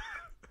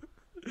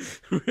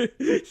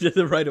 Just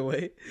right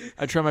away.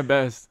 I'd try my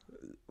best.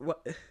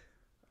 What?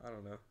 I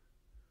don't know.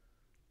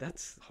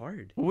 That's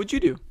hard. What would you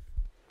do?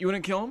 You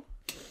wouldn't kill him?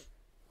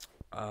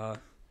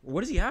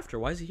 What is he after?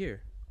 Why is he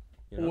here?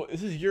 You know? Well,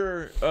 this is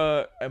your.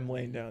 I'm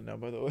laying down now,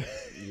 by the way.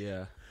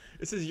 Yeah.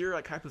 This is your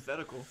like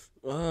hypothetical.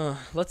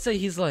 Let's say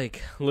he's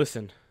like,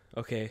 listen,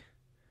 okay.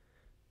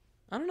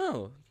 I don't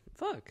know.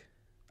 Fuck.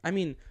 I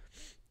mean,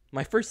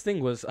 my first thing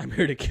was, I'm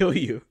here to kill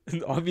you.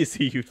 And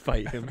obviously, you'd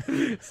fight him.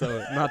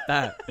 So, not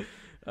that.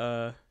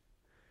 I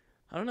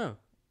don't know.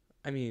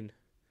 I mean,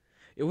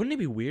 wouldn't it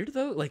be weird,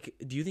 though? Like,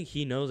 do you think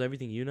he knows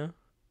everything you know?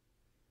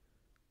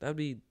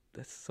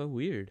 That's so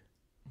weird.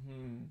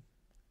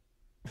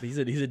 But he's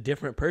a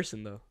different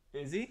person, though.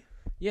 Is he?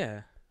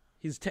 Yeah.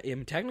 He's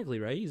technically,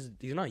 right? He's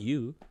not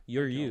you.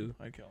 You're you.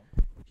 I'd kill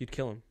him. You'd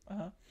kill him.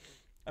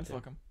 I'd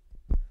fuck him.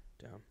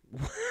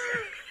 Damn.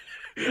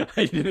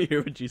 I didn't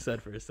hear what you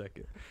said for a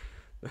second.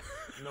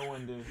 No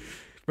one did.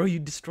 Bro, you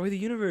destroy the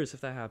universe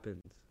if that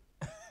happens.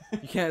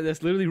 You can't.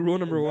 That's literally rule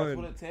number one. That's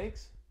what it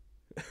takes.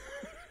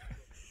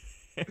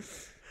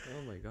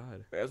 Oh my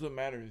god. That's what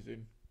matters,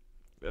 dude.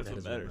 That's That what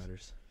is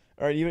matters.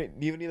 All right, do you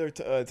have any other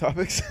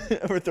topics?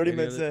 We're 30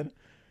 minutes in.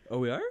 Oh,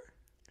 we are?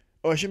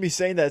 Oh, I shouldn't be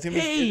saying that. It's gonna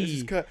be this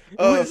is cut.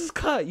 Oh, this is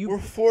cut. We're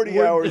 40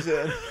 hours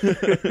in.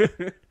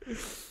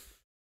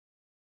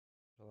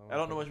 I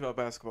don't know much about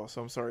basketball,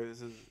 so I'm sorry.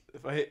 This is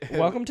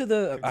Welcome to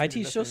the I IT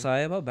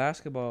Josiah about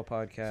basketball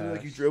podcast. So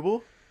like you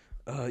dribble?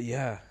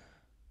 Yeah.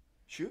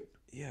 Shoot?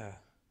 Yeah.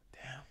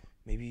 Damn.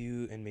 Maybe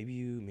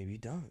you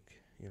dunk,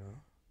 you know?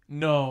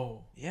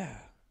 No. Yeah.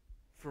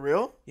 For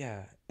real?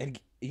 Yeah. And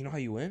you know how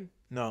you win?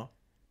 No.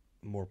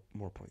 More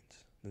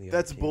points than the other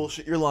That's team.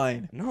 bullshit. You're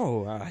lying.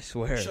 No, I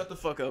swear. Shut the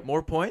fuck up.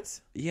 More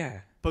points?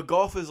 Yeah. But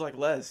golf is like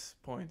less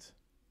points.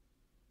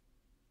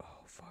 Oh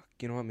fuck.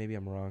 You know what? Maybe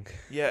I'm wrong.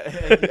 Yeah, I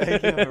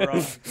think I'm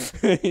wrong.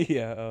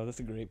 Yeah. Oh, that's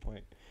a great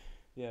point.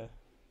 Yeah.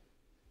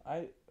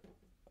 I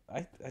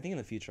think in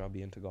the future I'll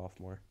be into golf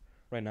more.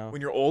 Right now,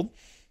 When you're old?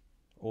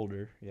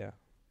 older. Yeah.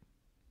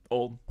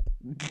 Old.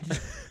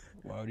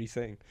 What are you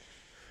saying?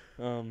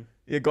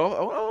 Yeah, golf.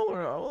 I want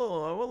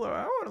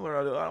to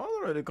learn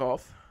how to do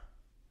golf.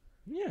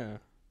 Yeah.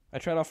 I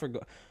tried out for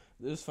this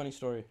is a funny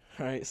story.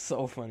 All right,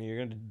 so funny.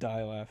 You're gonna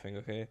die laughing.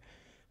 Okay.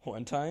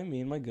 One time, me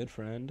and my good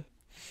friend,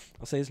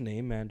 I'll say his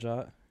name,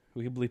 Manjot.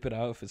 We can bleep it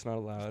out if it's not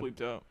allowed.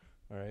 Bleeped out.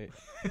 All right.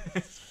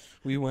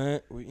 We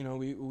went.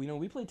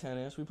 We played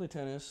tennis. We played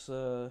tennis.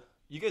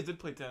 You guys did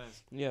play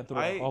tennis. Yeah.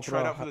 I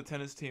tried out for the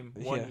tennis team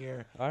one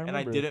year, I remember.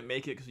 and I didn't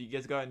make it because you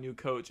guys got a new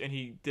coach, and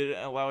he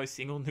didn't allow a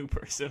single new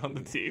person on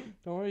the team.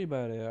 Don't worry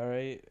about it. All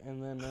right.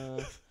 And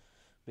then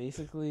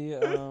basically,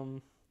 yeah,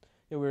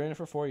 we were in it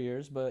for 4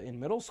 years. But in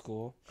middle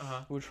school,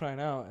 we were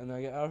trying out, and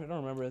I don't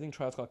remember. I think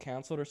trials got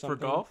canceled or something.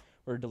 For golf?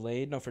 Or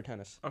delayed? No, for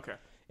tennis. Okay.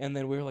 And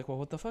then we were like, well,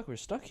 what the fuck? We're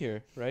stuck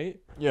here, right?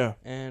 Yeah.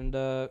 And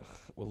we'll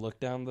look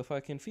down the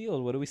fucking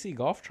field. What do we see?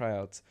 Golf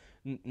tryouts.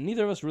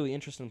 Neither of us really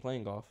interested in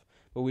playing golf.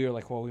 But we were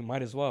like, well, we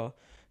might as well.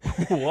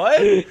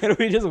 What? And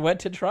we just went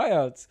to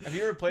tryouts. Have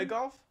you ever played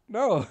golf?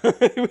 No.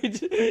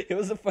 It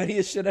was the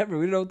funniest shit ever.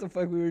 We didn't know what the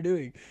fuck we were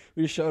doing.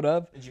 We just showed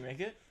up. Did you make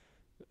it?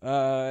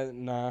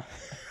 Nah.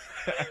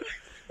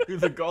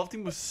 Dude, the golf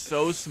team was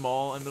so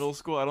small in middle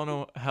school. I don't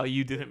know how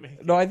you didn't make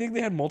it. No, I think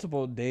they had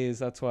multiple days.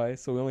 That's why.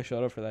 So we only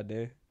showed up for that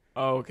day.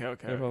 Oh, okay.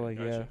 They were like,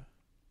 Gotcha.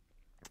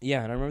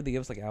 Yeah, and I remember they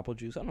gave us like apple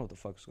juice. I don't know what the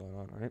fuck's going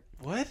on, right?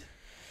 What?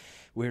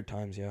 Weird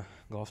times, yeah.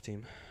 Golf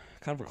team.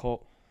 Kind of a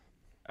cult.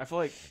 I feel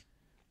like,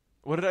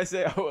 what did I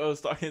say? I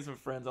was talking to some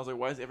friends. I was like,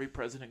 why is every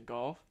president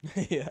golf?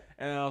 Yeah.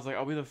 And I was like,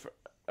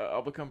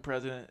 I'll become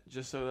president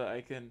just so that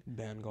I can.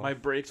 Ban golf. My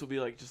breaks will be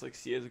like just like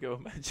CS:GO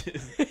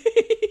matches.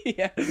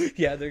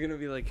 Yeah, they're gonna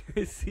be like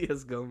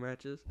CS:GO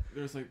matches.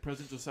 There's like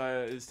President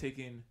Josiah is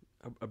taking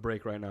A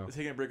break right now.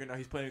 a break right now.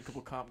 He's playing a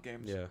couple comp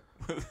games. Yeah.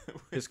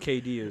 with, His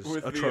KD is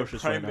with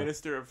atrocious the Prime right now.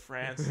 Minister of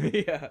France.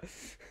 Yeah.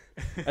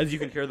 As you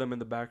can hear them in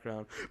the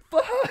background.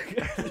 Fuck!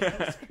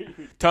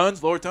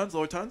 Lower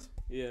tons.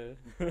 Yeah.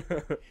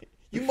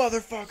 You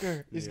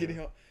motherfucker! He's Yeah.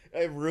 getting.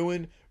 I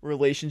ruined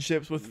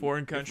relationships with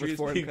foreign countries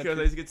foreign because countries.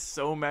 I just get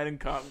so mad in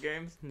comp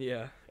games.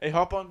 Yeah. Hey,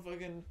 hop on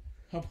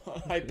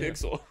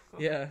Hypixel.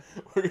 Yeah.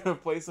 We're gonna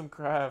play some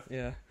craft.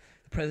 Yeah.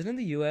 The president of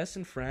the U.S.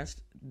 and France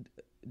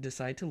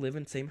decide to live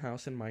in the same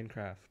house in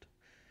Minecraft.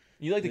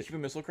 You like the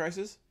Cuban Missile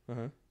Crisis?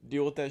 Uh-huh.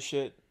 Deal with that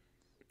shit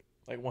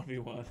like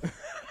 1v1.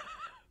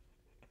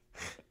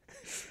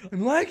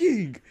 I'm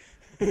lagging!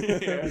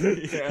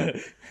 yeah.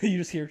 You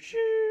just hear,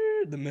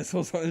 the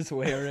missile's on its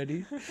way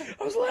already.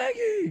 I was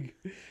lagging!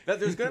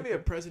 There's gonna be a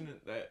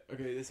president that.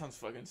 Okay, this sounds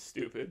fucking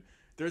stupid.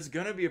 There's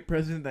gonna be a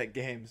president that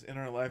games in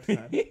our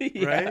lifetime,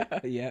 right?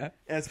 Yeah.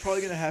 And it's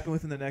probably gonna happen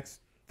within the next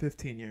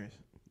 15 years.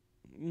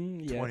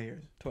 Yeah. 20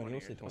 years. 20, we'll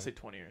say years. 20. I'll say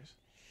 20 years.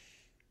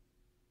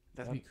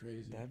 That'd be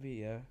crazy. That'd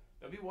be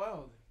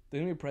wild. The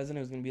new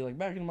president is gonna be like,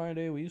 back in my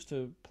day, we used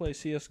to play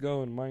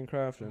CS:GO and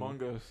Minecraft and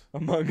Among Us.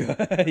 Among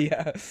Us.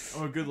 Yeah.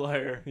 I'm a good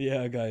liar.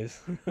 Yeah,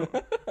 guys. We're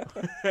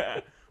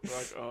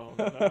like, oh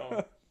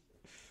no.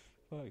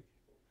 Fuck.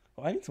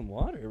 Oh, I need some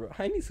water, bro.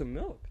 I need some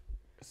milk.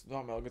 It's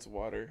not milk, it's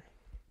water.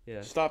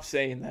 Yeah. Stop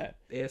saying that.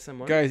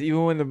 ASMR. Guys,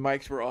 even when the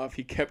mics were off,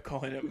 he kept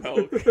calling it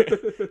milk.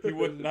 He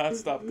would not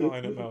stop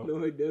calling it milk. No,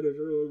 I did. It's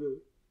really good.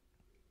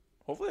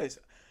 Hopefully,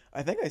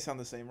 I think I sound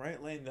the same,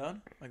 right? Laying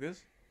down like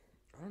this.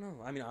 I don't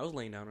know. I mean, I was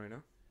laying down right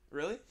now.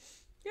 Really?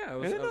 Yeah,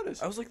 I didn't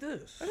notice. I was like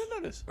this. I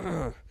didn't notice.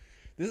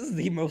 This is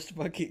the most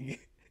fucking.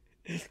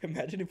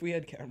 Imagine if we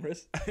had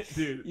cameras,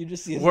 Dude. You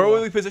just see us. Where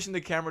would we position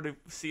the camera to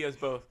see us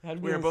both? Had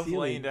to be We were on the both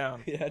ceiling. laying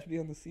down. It had to be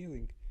on the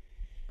ceiling.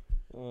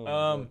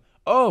 Oh,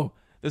 Oh,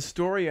 the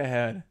story I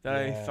had that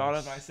I Yes. thought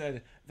of. I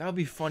said that would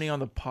be funny on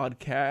the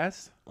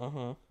podcast.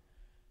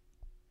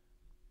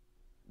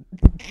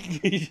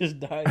 He just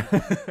died.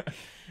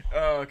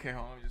 Oh, okay.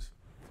 Hold on. Let me just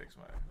fix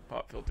my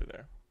pop filter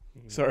there.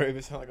 Sorry if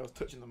it sounded like I was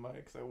touching the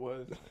mic, because I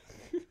was.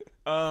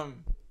 All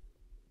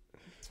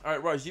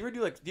right, Raj. Do you have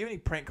any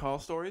prank call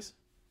stories?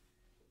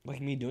 Like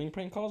me doing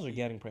prank calls or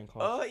getting prank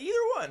calls? Either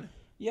one.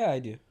 Yeah, I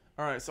do.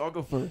 All right, so I'll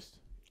go first,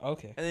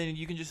 Okay. and then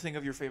you can just think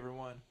of your favorite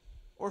one,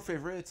 or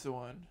favorites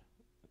one.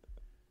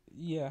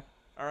 Yeah.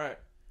 All right.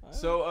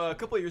 So a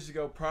couple of years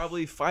ago,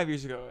 probably 5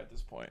 years ago at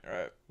this point, all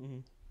right.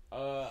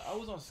 I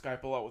was on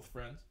Skype a lot with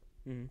friends,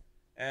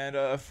 and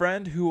a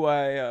friend who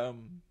I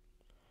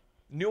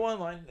knew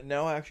online and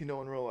now I actually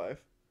know in real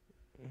life.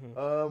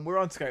 We're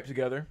on Skype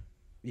together.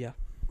 Yeah.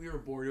 We were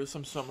bored. It was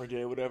some summer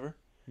day, whatever.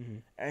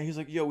 And he's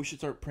like, "Yo, we should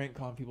start prank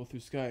calling people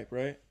through Skype,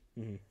 right?"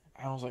 And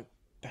I was like,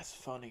 "That's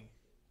funny."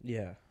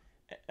 Yeah.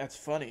 That's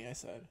funny, I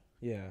said.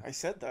 Yeah. I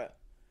said that.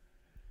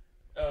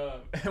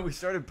 And we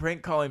started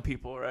prank calling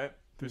people, right,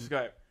 through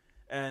Skype.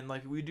 And,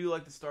 like, we do,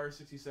 like, the star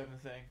 67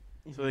 thing,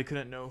 so they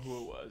couldn't know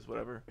who it was,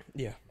 whatever.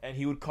 Yeah. And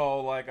he would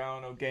call, like, I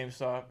don't know,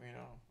 GameStop, you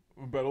know,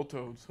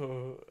 Battletoads.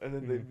 And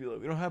then they'd be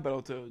like, "We don't have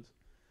Battletoads."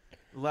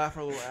 Laugh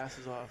our little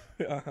asses off.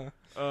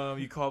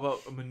 You call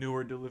about a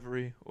manure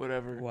delivery,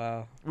 whatever.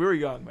 Wow. We were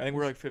young. I think we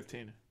were, like,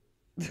 15.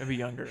 Maybe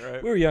younger,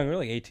 right? We were young. We were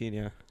like 18,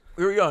 yeah.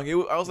 We were young.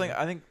 I was, like,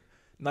 I think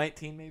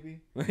 19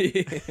 maybe.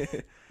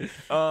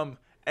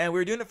 And we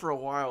were doing it for a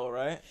while,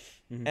 right?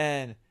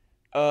 And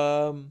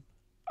I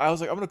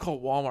was like, I'm gonna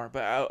call Walmart,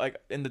 but like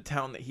in the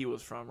town that he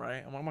was from,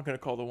 right? I'm not gonna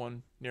call the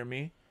one near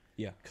me.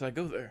 Yeah. Because I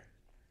go there.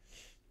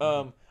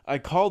 I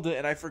called it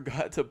and I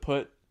forgot to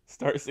put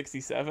star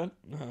 67.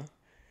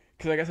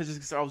 Because I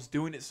guess I was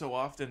doing it so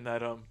often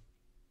that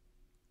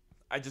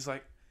I just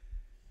like,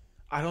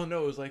 I don't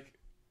know. It was like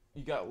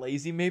you got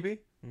lazy maybe,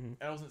 and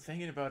I wasn't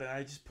thinking about it. And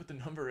I just put the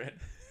number in,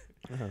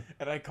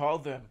 and I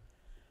called them.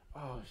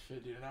 Oh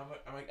shit, dude! And I'm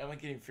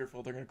like getting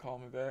fearful they're gonna call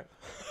me back.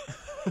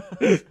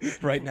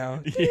 Right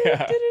now.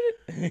 Yeah.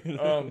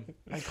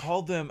 I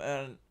called them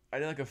and I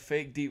did like a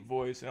fake deep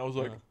voice, and I was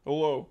like,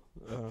 "Hello,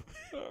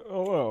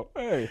 hello,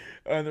 hey,"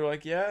 and they're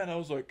like, "Yeah," and I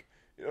was like,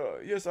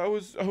 "Yes, I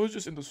was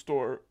just in the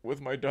store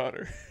with my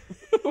daughter."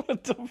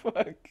 What the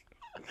fuck?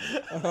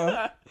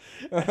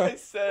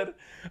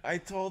 I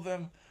told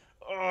them,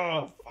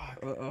 "Oh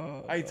fuck!"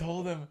 I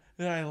told them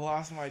that I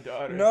lost my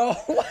daughter. No,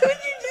 why would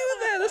you do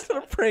that? That's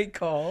not a prank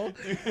call.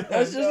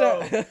 That's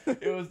just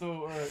it was the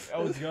worst. I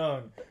was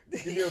young.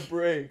 Give me a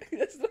break.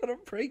 That's not a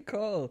prank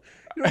call.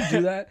 You don't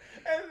do that.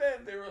 And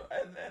then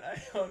I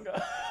hung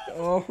up.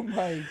 Oh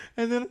my.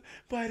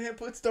 But I didn't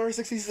put star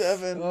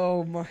 67.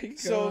 Oh my god.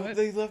 So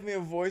they left me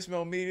a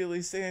voicemail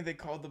immediately saying they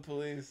called the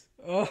police.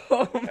 Oh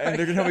my. And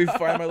they're gonna help me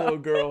find my little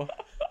girl.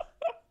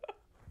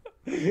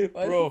 Why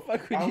Bro, the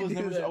fuck would I you was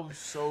do that? I was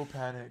so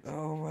panicked.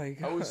 Oh my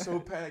god. I was so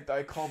panicked.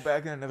 I called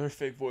back in another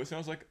fake voice, and I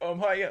was like,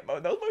 "Hi, yeah,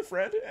 that was my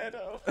friend." And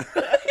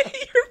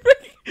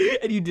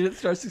And you didn't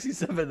start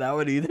 67 that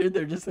one either.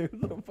 They're just like,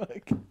 what the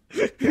fuck?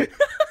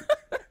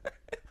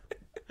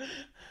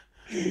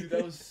 Dude,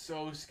 that was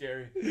so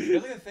scary.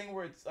 It's like a thing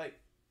where it's like,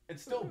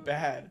 it's still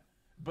bad,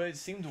 but it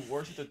seemed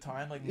worse at the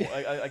time. Like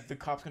the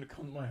cop's gonna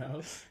come to my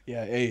house.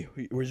 Yeah. Hey,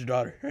 where's your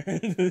daughter?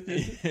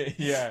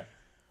 Yeah.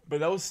 But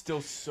that was still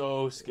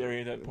so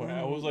scary at that point.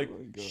 I was like,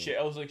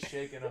 I was like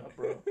shaking up,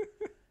 bro.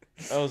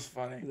 That was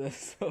funny.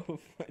 That's so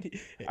funny.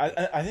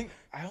 I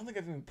don't think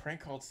I've been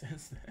prank called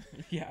since then.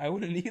 Yeah, I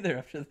wouldn't either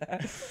after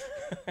that.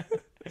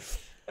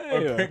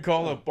 Or prank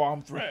called a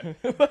bomb threat.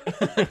 Take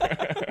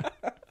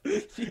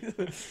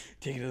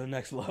it to the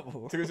next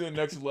level. Took it to the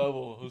next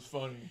level. It was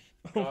funny.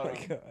 Oh my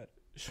god.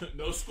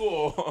 No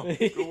school.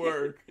 Good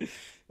work.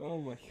 Oh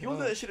my god. People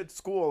do that shit at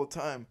school all the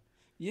time.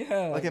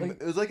 Yeah.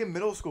 It was like in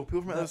middle school.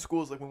 People from other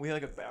schools, like when we had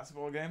like a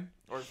basketball game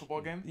or a football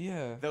game,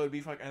 yeah, that would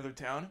be for like another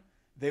town.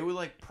 They would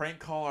like prank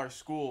call our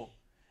school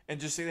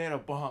and just say they had a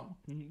bomb.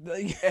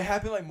 Like, it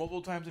happened like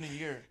multiple times in a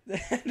year.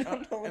 I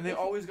don't know. And they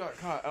always got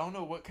caught. I don't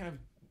know what kind of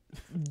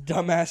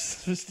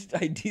dumbass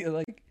idea.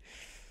 Like,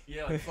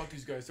 yeah, like fuck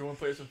these guys. They want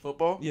to play some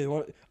football.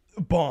 Yeah,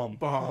 Bomb.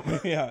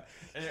 Yeah.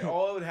 And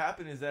all that would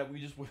happen is that we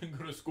just wouldn't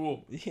go to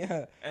school.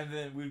 Yeah. And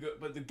then we'd go,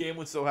 but the game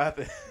would still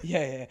happen.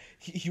 Yeah.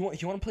 You want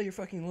to play your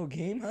fucking little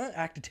game, huh?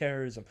 Act of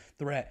terrorism,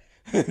 threat.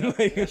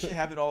 That shit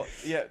happened all.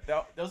 Yeah,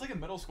 that was like a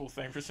middle school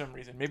thing for some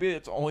reason. Maybe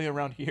it's only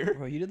around here.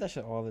 Bro, you did that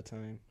shit all the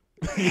time.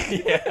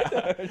 Yeah.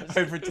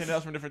 I pretend I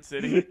was from a different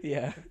city.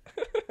 Yeah.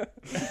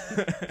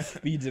 But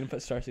you didn't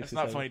put star 67. It's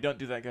not funny. Don't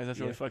do that, guys. That's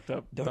really fucked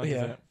up. Don't do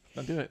yeah. that.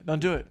 Don't do it. Don't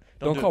do it.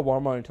 Don't call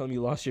Walmart and tell them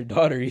you lost your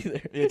daughter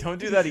either. Yeah, don't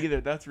do that either.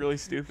 That's really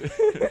stupid.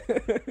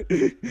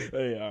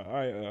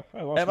 Yeah,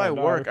 I lost At my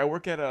daughter. work, I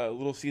work at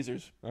Little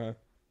Caesars. Uh-huh.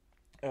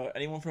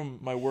 Anyone from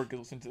my work is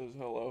listening to this,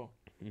 hello.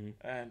 Mhm.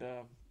 And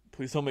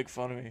please don't make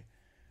fun of me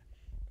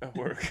at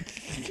work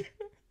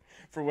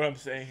for what I'm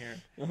saying here.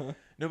 Uh-huh.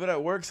 No, but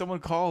at work, someone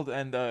called,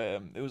 and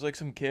it was like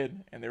some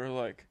kid, and they were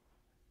like,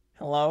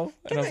 hello?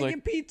 And I was like,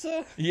 get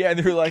pizza? yeah, and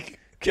they were like,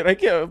 can I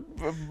get a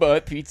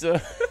butt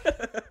pizza?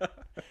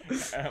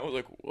 And I was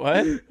like,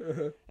 what?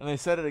 And they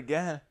said it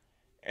again,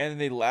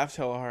 and they laughed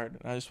hella hard.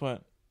 And I just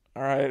went,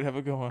 all right, have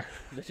a good one.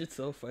 That shit's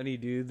so funny,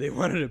 dude. They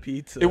wanted a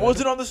pizza. It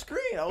wasn't on the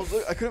screen.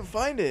 I couldn't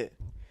find it.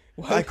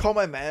 What? I called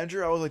my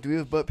manager. I was like, do we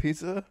have butt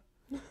pizza?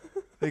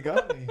 They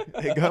got me.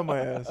 They got my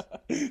ass.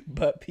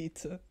 Butt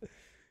pizza.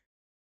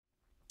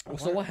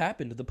 So what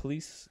happened? Did the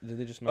police? Did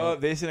they just know? Oh,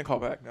 they just didn't call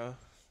back. No.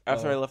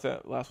 After Oh. I left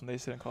that last one, they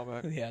just didn't call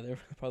back. Yeah, they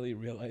probably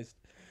realized.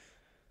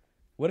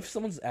 What if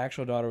someone's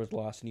actual daughter was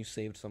lost and you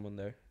saved someone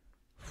there?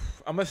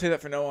 I'm gonna say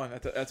that from now on.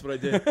 That's what I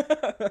did.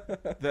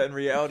 That in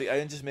reality, I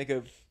didn't just make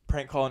a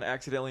prank call and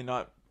accidentally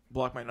not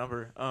block my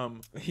number.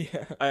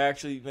 Yeah. I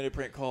actually made a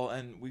prank call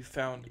and we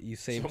found You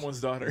saved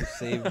someone's daughter. You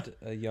saved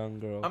a young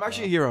girl. I'm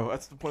actually a hero.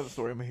 That's the point of the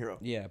story. I'm a hero.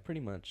 Yeah,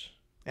 pretty much.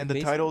 And the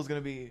Basically- title is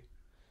gonna be,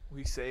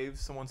 "We saved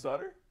someone's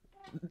daughter."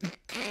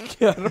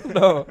 Yeah, I don't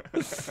know.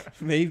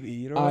 Maybe,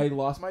 you know. I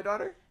lost my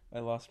daughter. I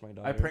lost my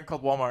daughter. I prank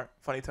called Walmart.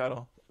 Funny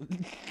title.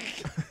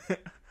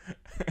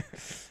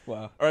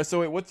 Wow. All right. So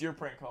wait, what's your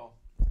prank call?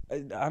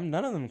 I'm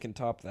none of them can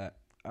top that.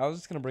 I was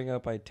just gonna bring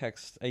up. I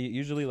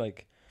usually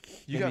like.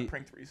 You maybe- got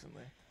pranked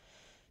recently.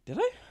 Did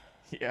I?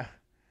 Yeah.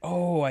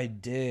 Oh, I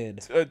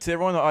did. To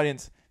everyone in the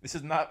audience, this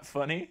is not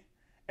funny,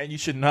 and you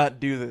should not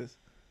do this.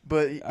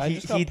 But I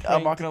just got I'm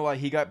pranked. not gonna lie,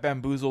 he got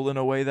bamboozled in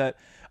a way that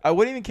I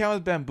wouldn't even count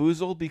as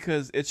bamboozled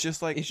because it's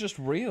just like It's just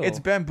real. it's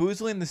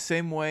bamboozling the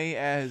same way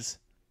as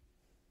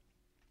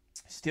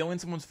stealing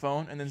someone's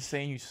phone and then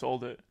saying you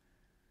sold it.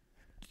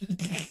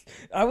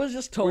 I was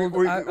just told.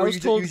 Or I was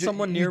you told you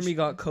someone you near me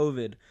got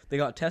COVID. They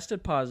got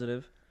tested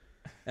positive,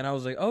 and I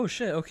was like, "Oh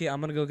shit, okay,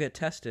 I'm gonna go get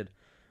tested."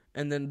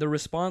 And then the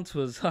response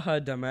was, "Haha,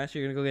 dumbass,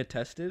 you're gonna go get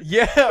tested."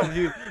 Yeah,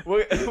 dude.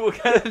 What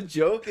kind of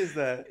joke is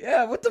that?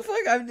 Yeah, what the fuck?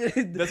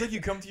 I'm. That's like you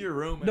come to your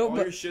room and No, all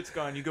but- your shit's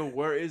gone. You go,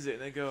 "Where is it?"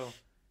 And they go,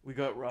 "We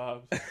got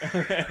robbed."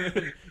 And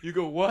then you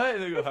go, "What?"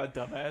 And they go,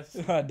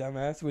 dumbass. Ah,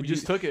 dumbass. We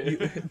just took it.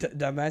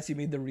 Dumbass, you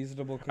made the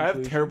reasonable I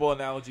conclusion. have terrible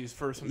analogies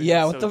for something.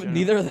 Yeah, that's what so the? general.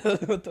 Neither of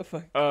those. What the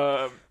fuck?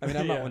 I I mean,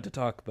 I'm not one to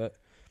talk, but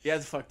Yeah,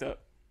 it's fucked up.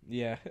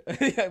 yeah.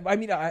 I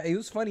mean, it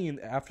was funny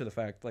after the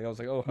fact. Like I was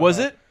like, "Oh." Was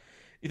haha. it?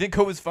 You think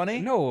COVID's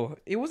funny? No,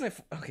 it wasn't.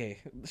 Okay,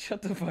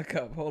 shut the fuck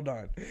up. Hold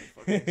on.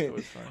 It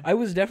was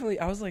funny.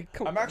 I was like,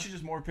 come I'm on. actually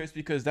just more pissed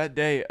because that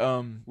day, We I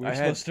were had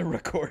supposed to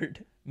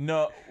record.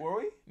 no. Were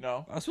we?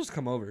 No. I was supposed to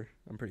come over.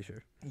 I'm pretty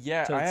sure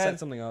Yeah, to I set had.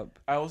 something up,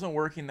 I wasn't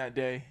working that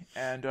day,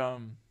 and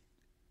and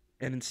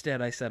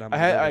instead I said I'm. I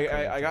gonna had. go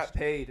get I got COVID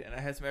paid, and I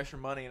had some extra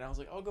money, and I was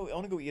like, I'll go. I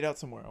want to go eat out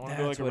somewhere. I want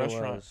to test. go like a That's what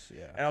it restaurant. was,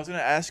 Yeah. And I was gonna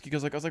ask you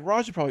because I was like,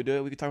 Raj should probably do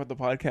it. We could talk about the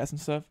podcast and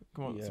stuff.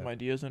 Come up with Yeah. some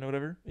ideas and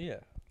whatever. Yeah.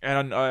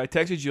 And I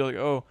texted you like,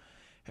 oh,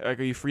 like,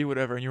 are you free?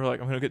 Whatever. And you were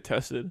like, I'm gonna get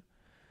tested.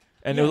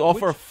 And it Yeah, was all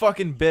for a which-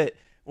 fucking bit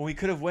when we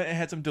could have went and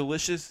had some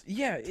delicious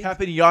Yeah.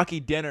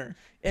 teppanyaki dinner.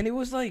 And it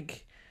was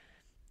like.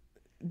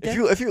 If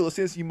you're listening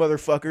to this, you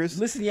motherfuckers,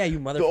 Listen, yeah, you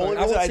motherfucker. the only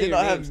I reason won't I say did your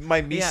not names. have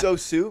my miso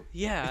soup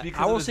Yeah, is because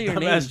I of won't this say your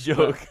dumbass names.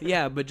 joke. But,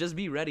 yeah, but just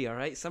be ready, all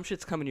right? Some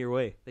shit's coming your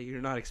way that you're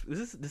not.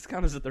 This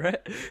count as a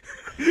threat?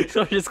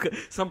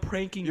 some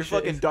pranking. Your shit.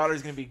 fucking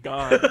daughter's gonna be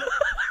gone.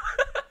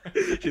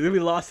 She's gonna be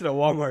lost in a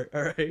Walmart.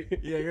 All right.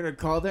 Yeah, you're gonna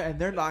call there, and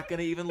they're not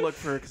gonna even look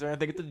for her because they're gonna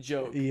think it's a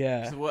joke. Yeah.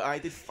 This is what I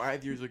did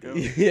 5 years ago.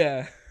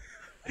 Yeah.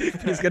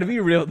 It's gonna be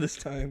real this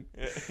time.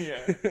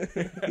 Yeah.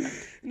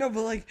 No,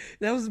 but like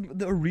that was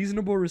the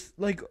reasonable.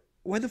 Like,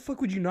 why the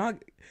fuck would you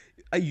not?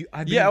 I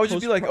would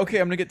just be like, okay,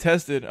 I'm gonna get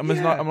tested. I'm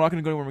Yeah. not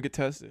gonna go anywhere and get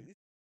tested.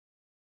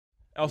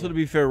 Also, to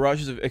be fair, Raj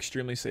is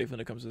extremely safe when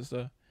it comes to this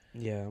stuff.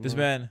 Yeah. This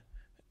man,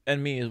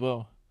 and me as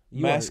well.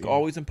 You Mask are, yeah.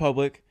 always in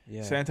public.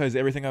 Yeah. Sanitize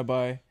everything I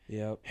buy.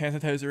 Yep. Hand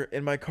sanitizer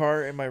in my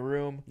car, in my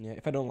room. Yeah.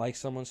 If I don't like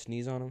someone,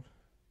 sneeze on them.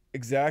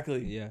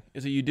 Exactly. Yeah.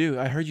 Is what you do.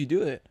 I heard you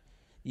do it.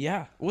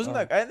 Yeah. Wasn't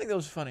that? I didn't think that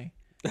was funny.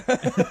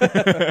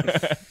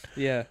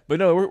 Yeah. But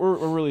no, we're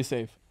really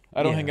safe.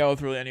 I don't Yeah. hang out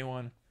with really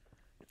anyone.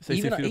 Stay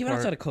 6 feet Even apart.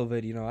 outside of COVID,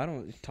 I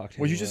don't talk to.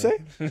 What'd you just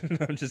anyone.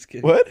 No, I'm just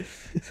kidding. What?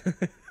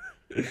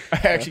 I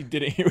actually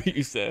didn't hear what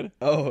you said.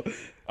 Oh,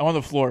 I'm on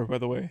the floor, by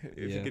the way. If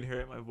you Yeah. can hear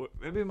it,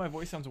 maybe my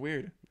voice sounds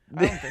weird.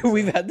 I don't think so.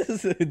 we've had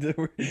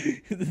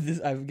this.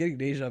 I'm getting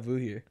deja vu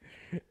here.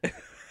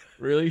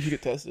 Really? You should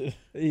get tested.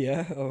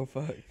 Yeah. Oh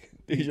fuck.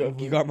 Deja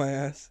vu. You got my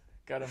ass.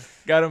 Got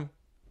him.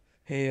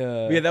 Hey.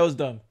 Yeah, that was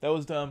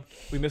dumb.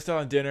 We missed out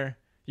on dinner.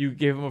 You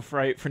gave him a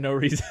fright for no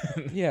reason.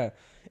 Yeah,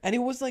 and it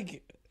was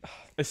like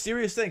a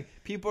serious thing.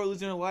 People are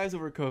losing their lives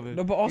over COVID.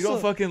 No, but also you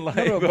don't fucking lie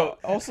no, about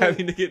also,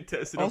 having to get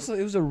tested. Also,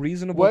 it was a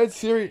reasonable. What,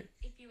 Siri?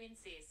 If you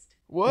insist.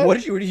 What? What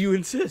did you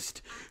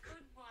insist? I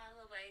could while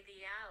away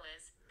the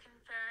hours,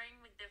 conferring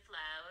with the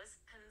flowers,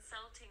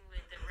 consulting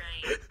with the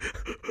rain.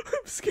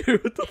 I'm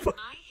scared. What the In fuck?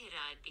 my head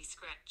I'd be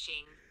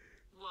scratching,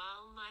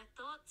 while my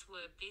thoughts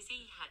were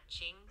busy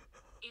hatching.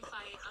 If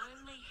I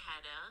only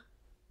had a...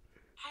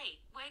 Hey,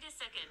 wait a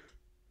second.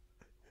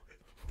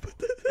 Put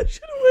that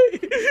shit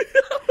away.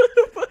 What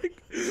the fuck?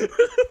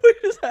 What the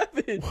fuck just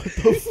happened? What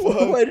the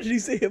fuck? Why did she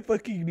say a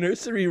fucking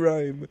nursery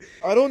rhyme?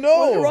 I don't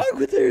know. What's wrong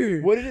with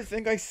her? What did it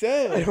think I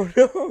said? I don't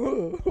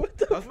know. What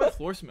the How's my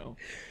floor smell?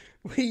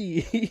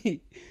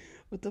 Wait.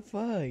 What the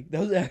fuck? That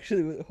was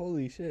actually...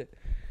 Holy shit.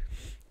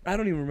 I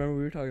don't even remember what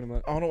we were talking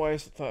about. I don't know why I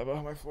thought about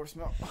how my floor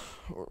smell.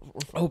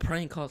 Oh,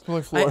 prank calls.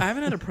 My floor. I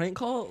haven't had a prank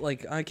call.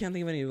 Like, I can't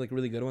think of any like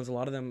really good ones. A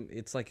lot of them,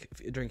 it's like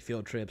during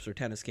field trips or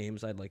tennis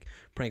games. I'd like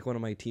prank one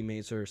of my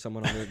teammates or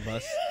someone on the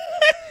bus.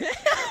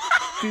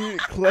 Dude,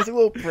 classic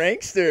little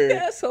prankster.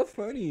 Yeah, so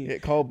funny.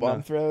 Get called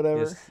bomb threat,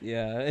 whatever. Yes,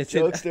 yeah, it's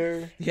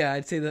Jokester. Yeah,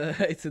 I'd say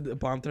the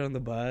bomb threat on the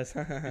bus.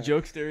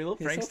 Jokester, little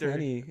It's so prankster.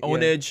 funny.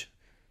 Ownage.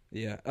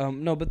 Yeah.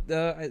 No, but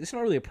it's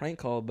not really a prank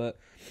call. But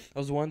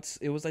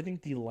it was I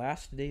think the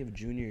last day of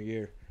junior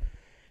year.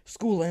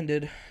 School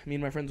ended. Me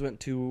and my friends went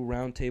to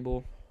round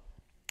table.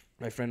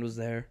 My friend was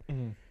there.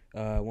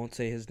 Mm-hmm. Won't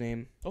say his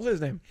name. Don't say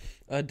his name.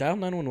 Dial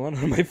 911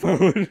 on my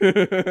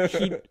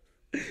phone.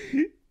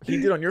 He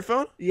did on your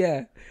phone?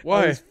 Yeah.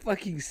 Why? I was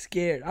fucking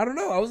scared. I don't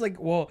know. I was like,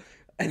 well,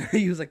 and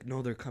he was like,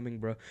 no, they're coming,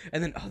 bro.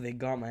 And then, they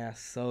got my ass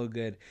so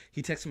good.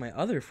 He texted my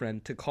other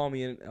friend to call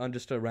me on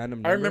just a random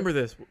number. I remember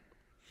this.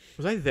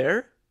 Was I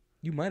there?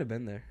 You might have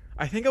been there.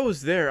 I think I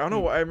was there. I don't know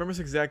why. I remember this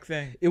exact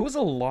thing. It was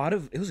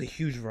a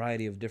huge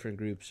variety of different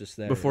groups just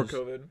there. Before It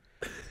was- COVID.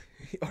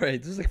 All right,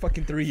 this was like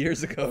fucking 3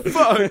 years ago.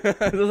 Fuck.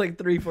 This was like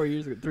 3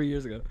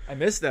 years ago. I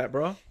missed that,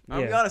 bro.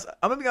 I'm Yeah.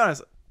 gonna be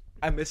honest.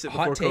 I missed it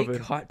before Hot take, COVID.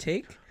 hot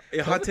take.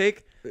 Yeah, hot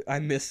take. I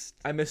missed.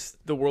 I missed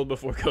the world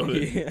before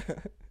COVID. Yeah.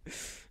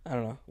 I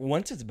don't know.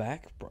 Once it's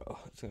back, bro,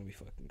 it's gonna be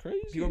fucking crazy.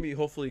 You gonna be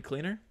hopefully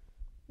cleaner?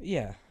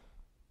 Yeah.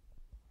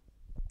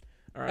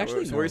 All right.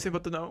 Actually, so no. what are you saying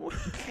about the no?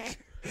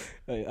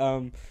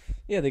 Hey,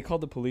 yeah, they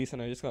called the police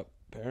and I just got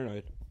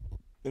paranoid.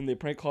 And they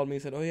prank called me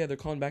and said, "Oh yeah, they're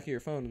calling back at your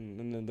phone."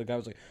 And then the guy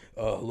was like,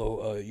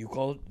 "Hello, you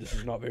called? This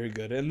is not very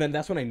good." And then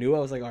that's when I knew. I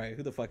was like, "All right,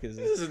 who the fuck is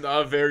this?" This is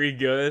not very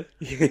good.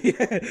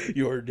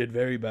 You did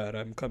very bad.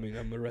 I'm coming.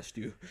 I'm gonna arrest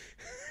you.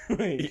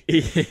 Like,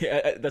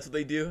 Yeah, that's what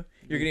they do.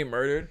 You're getting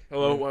murdered.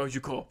 Hello, why would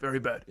you call? Very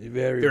bad.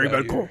 very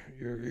bad call.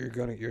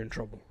 You're in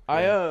trouble.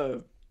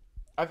 I've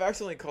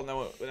accidentally called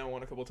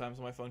 911 a couple times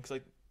on my phone because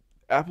like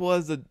Apple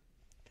has the,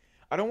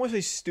 I don't want to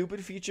say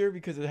stupid feature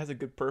because it has a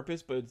good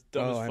purpose, but it's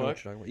dumb I know as what fuck. you're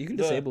talking about. You can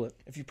disable it.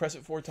 If you press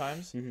it 4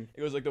 times, Mhm. it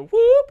goes like the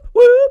whoop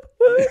whoop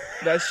whoop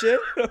that shit.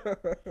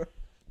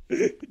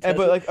 But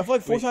like I feel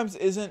like 4 times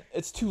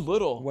it's too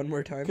little. One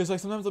more time. Because like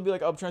sometimes I'll be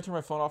like, I'm trying to turn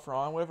my phone off or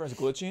on, whatever, it's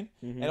glitching,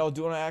 Mhm. and I'll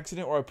do it on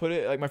accident, or I put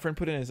it like my friend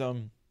put it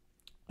in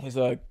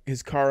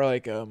his car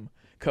like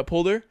cup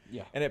holder,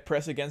 Yeah. and it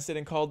pressed against it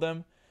and called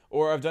them,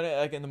 or I've done it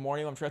like in the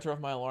morning when I'm trying to turn off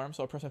my alarm,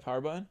 so I'll press my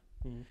power button,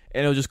 Mhm.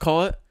 and it'll just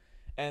call it.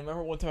 And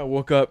remember one time I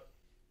woke up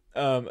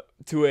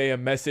to a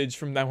message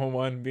from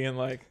 911 being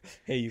like,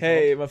 Hey,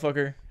 "Hey,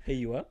 motherfucker." Hey,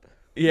 you up?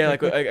 Yeah,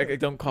 like I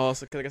don't call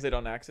us because I said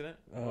on accident.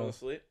 I Oh. was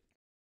asleep.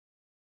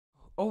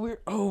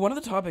 One of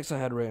the topics I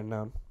had written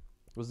down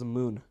was the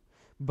moon,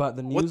 but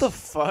the news. What the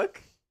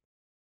fuck?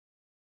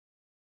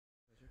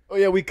 Oh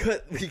yeah, we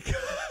cut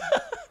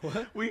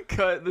What? we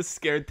cut the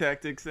scare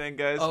tactics thing,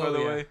 guys. Oh, by the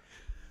yeah. way,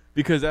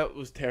 because that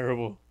was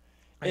terrible.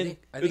 I And think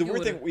the it weird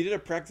would've- thing, we did a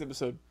practice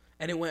episode,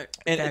 and it went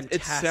and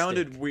fantastic. it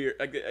sounded weird.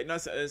 Like, it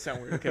didn't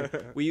sound weird.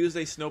 Okay, we used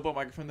a snowball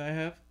microphone that I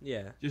have,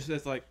 Yeah, just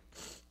as like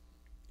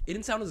it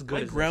didn't sound as good.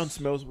 my as ground this.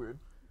 smells weird.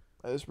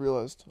 I just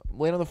realized I'm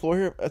laying on the floor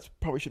here. That's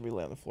probably shouldn't be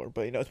laying on the floor,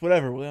 but it's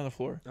whatever. We're laying on the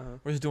floor. Uh-huh.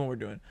 We're just doing what we're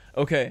doing.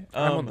 Okay,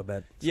 I'm on the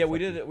bed. Yeah, we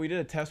did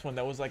a test one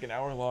that was like an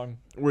hour long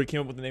where we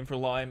came up with the name for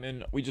Lime,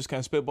 and we just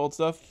kind of spitballed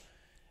stuff,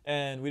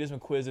 and we did some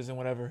quizzes and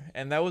whatever,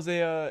 and that was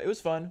it was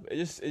fun. It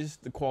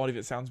just the quality of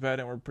it sounds bad,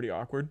 and we're pretty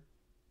awkward.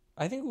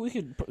 I think we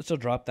could still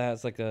drop that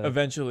as like a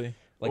Eventually,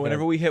 like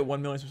whenever a- we hit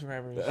 1 million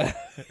subscribers,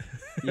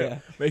 yeah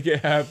make it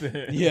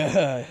happen.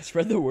 yeah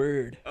spread the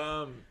word.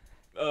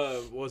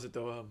 What was it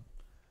though?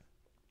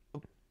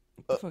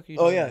 What the fuck are you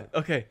Oh talking yeah,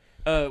 about?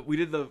 okay. We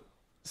did the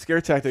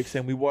scare tactics,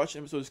 and we watched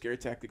an episode of Scare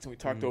Tactics, and we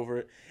talked Mhm. over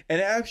it,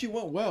 and it actually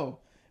went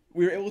well.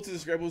 We were able to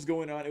describe what was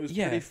going on. It was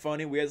Yeah. pretty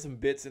funny. We had some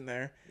bits in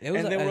there. It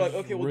was And then we're like,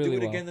 okay, we'll really do it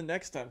well. again the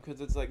next time, because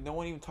it's like no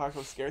one even talks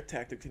about scare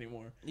tactics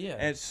anymore, Yeah,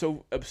 and it's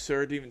so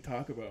absurd to even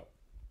talk about.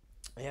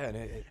 yeah,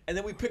 and And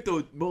then we picked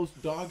the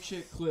most dog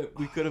shit clip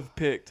we could have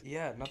picked.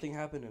 yeah, nothing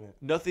happened in it.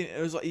 Nothing.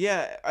 It was like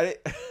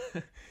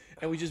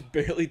and we just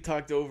barely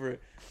talked over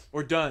it.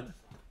 We're done.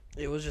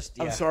 It was just.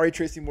 Yeah. I'm sorry,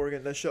 Tracy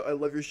Morgan. That show, I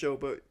love your show,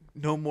 but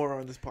no more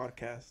on this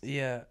podcast.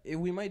 Yeah,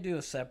 we might do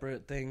a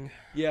separate thing.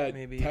 Yeah,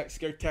 maybe.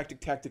 Scare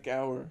Tactic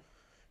hour.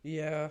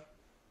 Yeah,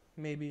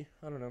 maybe.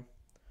 I don't know.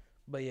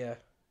 But yeah,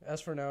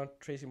 as for now,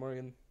 Tracy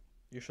Morgan,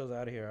 your show's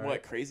out of here. More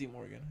like Crazy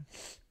Morgan.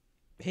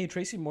 Hey,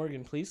 Tracy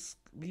Morgan, please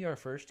be our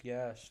first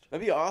guest.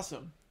 That'd be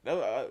awesome.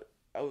 I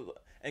would,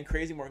 and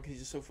Crazy Morgan, because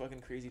he's just so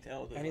fucking crazy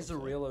talented. And he's a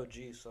real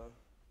OG, so.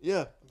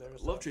 Yeah,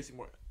 There's love that. Tracy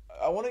Morgan.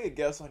 I want to get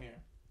guests on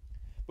here,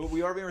 but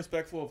we are being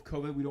respectful of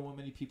COVID. We don't want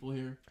many people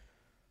here.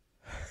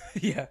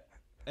 Yeah.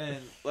 And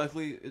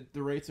luckily,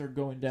 the rates are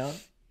going down.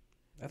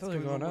 I thought they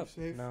were going up.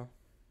 Safe. No.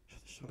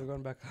 They're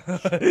going back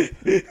up.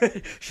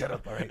 Shut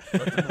up, all right.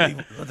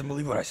 Let them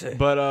believe what I say.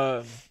 But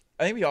I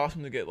think it'd be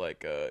awesome to get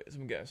like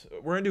some guests.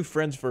 We're gonna do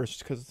friends first,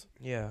 because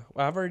Yeah.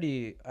 Well,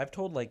 I've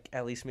told like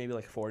at least maybe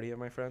like 40 of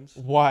my friends.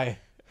 why?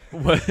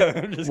 What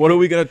are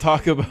we gonna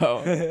talk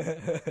about?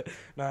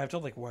 No, I've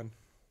told like one.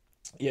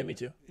 Yeah, me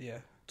too. Yeah.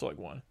 It's like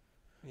one.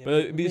 Yeah, But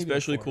it'd be maybe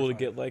especially 4 or cool to 5,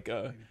 get like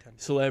maybe 10.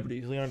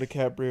 celebrities, Leonardo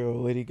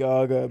DiCaprio, Lady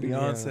Gaga,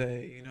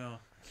 Beyonce. You know,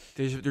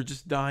 they're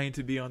just dying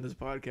to be on this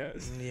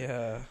podcast.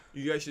 Yeah.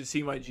 You guys should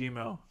see my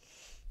Gmail.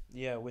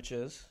 Yeah, which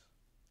is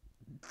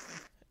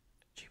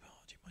Gmail.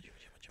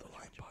 the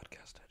Lime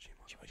Podcast at Gmail.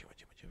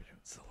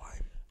 It's the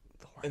Lime.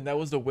 And that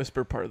was the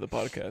whisper part of the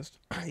podcast.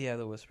 Yeah,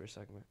 the whisper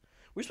segment.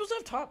 We're supposed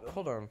to have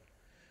Hold on.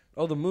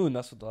 Oh, the moon.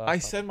 That's what the last I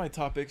topic. said my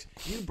topics.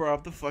 You brought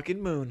up the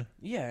fucking moon.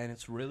 Yeah, and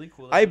it's really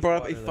cool. I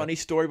brought up a funny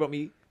story about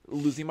me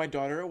losing my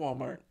daughter at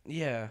Walmart.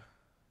 Yeah.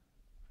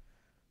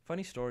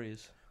 Funny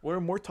stories. What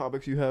are more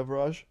topics you have,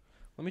 Raj?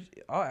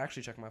 I'll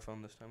actually check my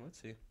phone this time. Let's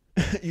see.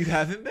 You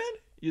haven't been?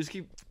 You just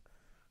keep...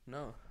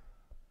 No.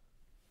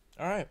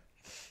 All right.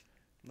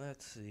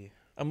 Let's see.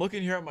 I'm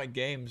looking here at my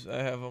games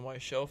I have on my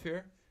shelf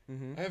here.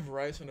 Mm-hmm. I have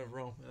Rise of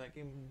Rome, and that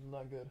game is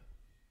not good.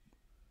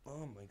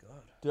 Oh my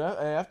god. Dude,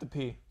 I have to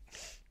pee.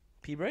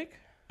 Pee break?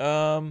 You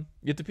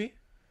have to pee?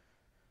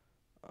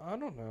 I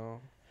don't know.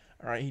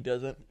 All right, he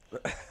doesn't.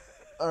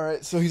 All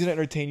right, so he's gonna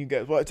entertain you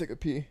guys while I take a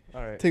pee.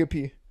 All right. Take a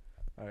pee.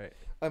 All right.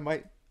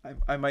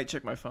 I might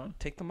check my phone.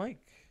 Take the mic.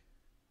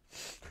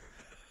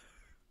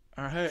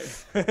 All right.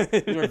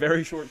 These are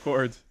very short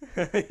cords.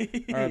 All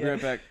right, I'll be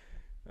right back.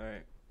 All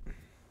right.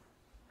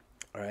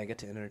 All right, I get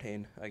to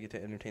entertain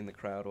the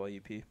crowd while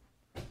you pee.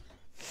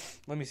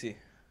 Let me see.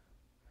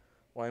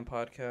 Wine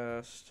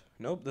podcast.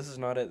 Nope, this is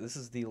not it. This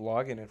is the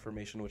login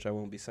information, which I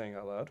won't be saying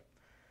out loud.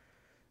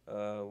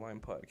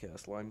 Lime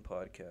podcast.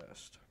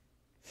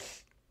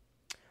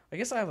 I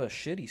guess I have a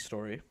shitty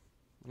story.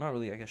 Not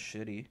really, I guess,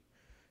 shitty.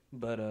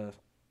 But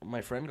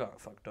my friend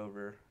got fucked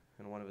over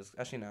in one of his...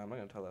 Actually, no, I'm not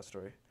going to tell that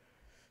story.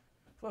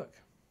 Fuck.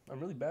 I'm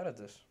really bad at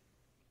this.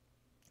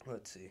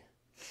 Let's see.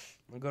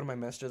 I'm going to go to my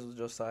messages with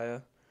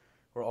Josiah,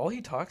 where all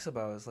he talks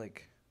about is,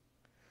 like...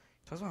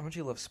 He talks about how much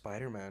he loves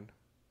Spider-Man.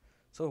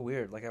 So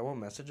weird. Like, I won't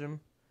message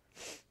him.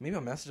 Maybe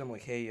I'll message him,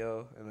 like, hey,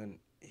 yo, and then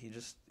he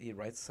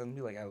sends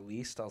me, like, at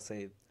least, I'll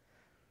say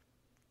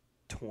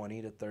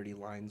 20 to 30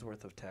 lines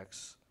worth of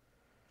text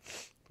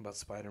about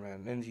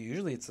Spider-Man. And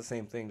usually it's the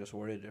same thing, just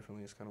worded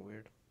differently. It's kind of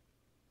weird.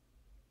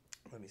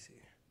 Let me see.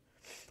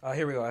 Oh,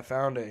 here we go. I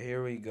found it.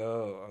 Here we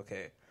go.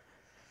 Okay.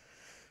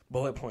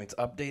 Bullet points.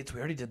 Updates. We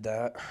already did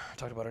that.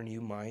 Talked about our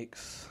new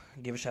mics.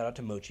 Give a shout out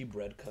to Mochi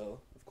Bread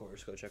Co. Of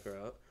course, go check her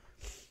out.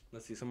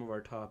 Let's see some of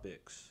our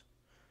topics.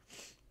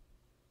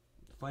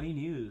 Funny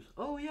news.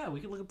 Oh, yeah, we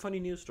can look up funny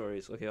news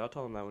stories. Okay, I'll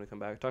tell them that when we come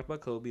back. Talked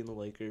about Kobe and the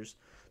Lakers.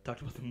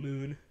 Talked about the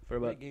moon for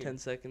about 10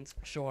 seconds.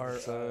 Show our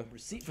So,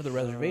 receipt for the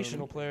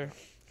reservational player.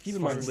 Keep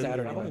in mind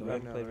Saturday, by the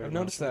way. I've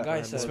noticed that,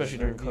 guy said, especially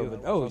during review.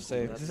 COVID. Oh,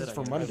 Say, this this is is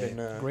for for Monday.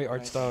 Monday. Great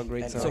art style,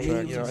 great And soundtrack. he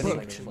You know, I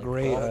booked think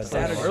great.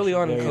 Saturday. Early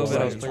on in Very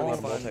COVID, I was excited. playing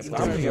a lot of I'm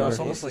multiplayer. pretty It's honest,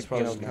 almost like,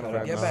 probably you know, kind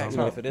of get back.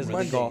 know if it is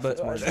Monday, golf, but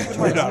it's Monday. it's I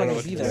don't know gonna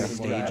what be to there.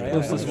 do. Yeah,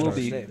 This yeah, will yeah.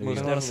 be Stay. most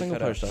a lot of single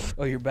player stuff.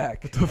 Oh, you're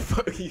back. What the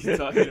fuck are you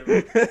talking about?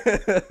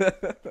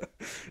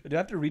 Do I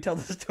have to retell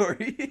the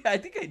story? I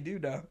think I do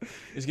now.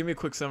 Just give me a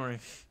quick summary.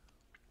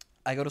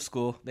 I go to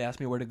school. They ask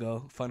me where to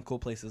go. Fun, cool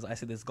places. I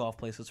say this golf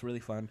place. It's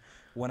really fun.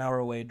 1 hour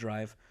away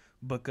drive.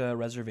 Book a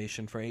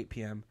reservation for 8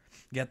 p.m.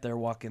 Get there,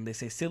 walk in. They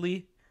say,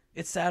 silly,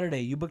 it's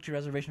Saturday. You booked your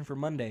reservation for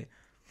Monday.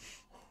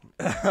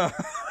 I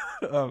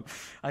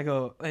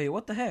go, hey,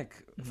 what the heck,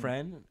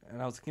 friend?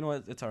 And I was like, you know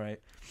what? It's all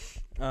right.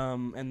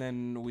 And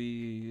then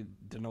we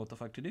didn't know what the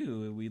fuck to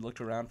do. We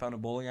looked around, found a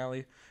bowling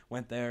alley,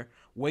 went there.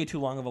 Way too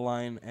long of a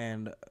line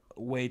and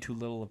way too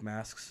little of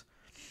masks.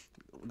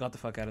 Got the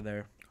fuck out of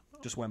there.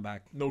 Just went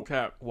back. No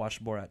cap.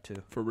 Watched Borat 2.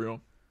 For real.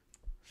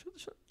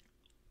 Shut.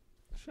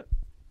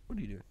 What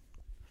are you doing?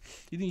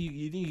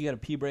 You think you got a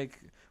pee break?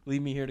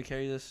 Leave me here to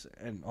carry this,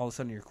 and all of a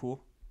sudden you're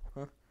cool?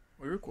 Are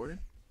we recording?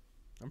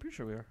 I'm pretty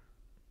sure we are.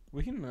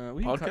 We can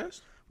cut,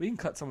 Podcast? we can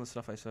cut some of the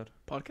stuff I said.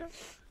 Podcast?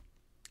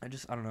 I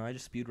don't know. I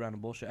just spewed around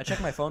and bullshit. I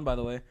checked my phone, by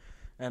the way,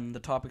 and the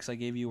topics I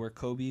gave you were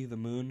Kobe, the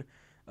moon,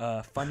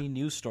 funny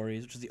news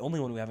stories, which is the only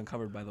one we haven't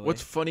covered, by the way.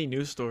 What's funny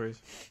news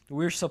stories?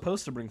 We're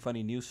supposed to bring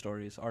funny news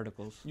stories,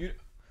 articles.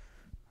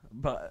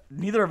 but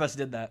neither of us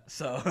did that.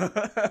 So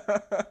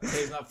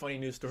Today's not funny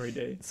news story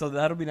day. so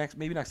that'll be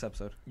maybe next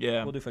episode.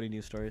 Yeah. We'll do funny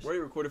news stories. We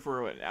already recorded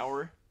for what, an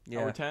hour?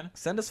 Yeah. Hour 10?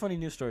 Send us funny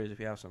news stories if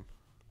you have some.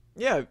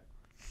 Yeah.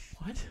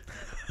 What?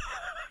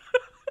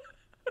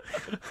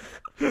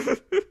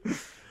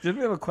 Didn't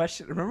we have a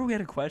question? Remember we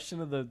had a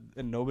question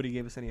and nobody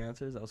gave us any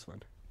answers? That was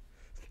fun.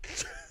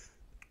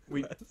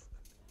 We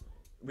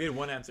had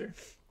one answer.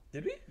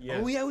 Did we?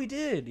 Yes. Oh yeah, we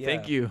did. Yeah.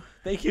 Thank you.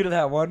 Thank you to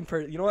that one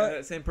person. You know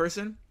what? Same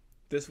person.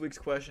 This week's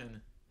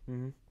question.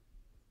 Mm-hmm.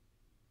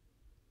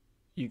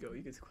 You go.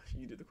 You get the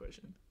question. You do the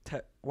question.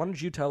 Why don't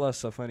you tell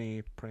us a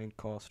funny prank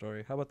call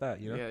story? How about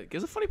that? You know? Yeah,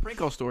 give us a funny prank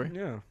call story.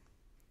 Yeah.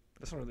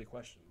 That's not really a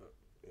question, but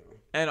you know.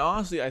 And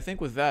honestly, I think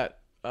with that,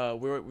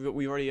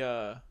 we already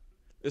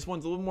this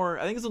one's a little more.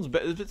 I think this one's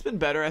it's been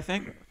better. I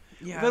think.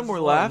 Yeah. We've had more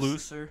laughs.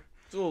 Looser.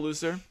 It's a little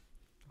looser.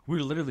 We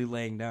were literally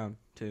laying down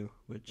too,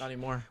 which Not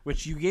anymore.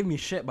 Which you gave me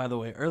shit, by the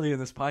way, earlier in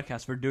this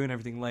podcast for doing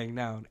everything laying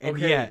down, and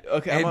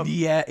Okay,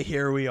 yet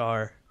here we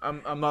are.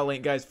 I'm not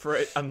laying, guys.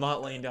 I'm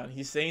not laying down.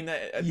 He's saying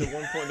that at the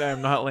one point that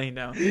I'm not laying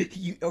down.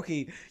 You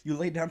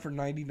laid down for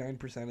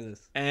 99% of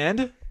this,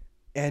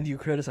 And you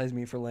criticized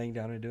me for laying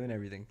down and doing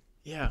everything,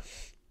 yeah,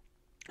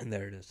 and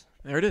there it is,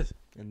 there it is.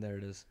 and there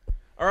it is,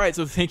 All right,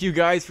 so thank you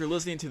guys for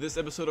listening to this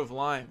episode of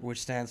Lime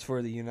which stands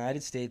for the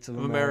United States of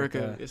of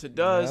America. Yes, it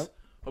does. Yep.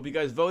 Hope you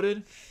guys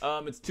voted.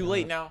 It's too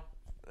late now.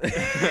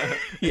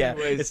 Yeah,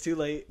 Anyways. it's too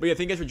late. But yeah,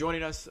 thank you guys for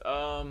joining us.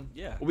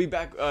 Yeah. We'll be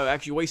back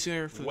actually way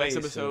sooner for the Way next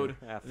episode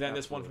sooner. than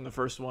this one from the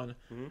first one.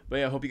 Mm-hmm. But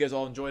yeah, I hope you guys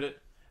all enjoyed it.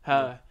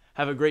 Have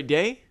a great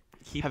day.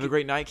 Have a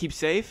great night. Keep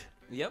safe.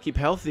 Yep. Keep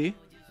healthy.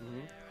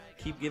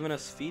 Keep giving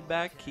us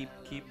feedback. Keep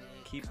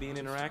being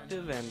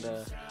interactive,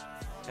 and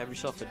have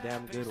yourself a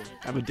damn good one.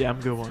 Have a damn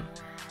good one.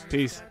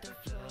 Peace.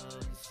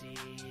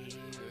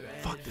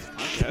 Fuck this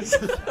podcast.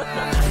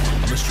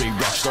 I'm a straight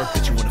rock star,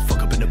 bitch. You wanna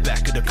fuck up in the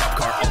back of the cop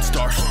car? All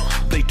star,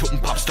 blade toting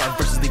pop star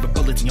versus leave a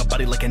bullet in your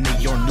body like an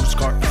AR new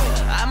scar.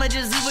 I'ma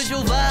just leave with your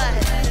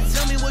vibe.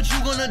 Tell me what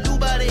you gonna do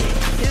about it.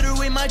 Hit her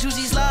with my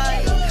juicy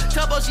slide.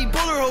 Top off, she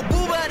pull her whole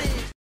boob at it.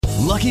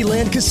 Lucky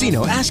Land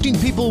Casino, asking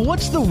people,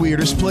 what's the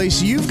weirdest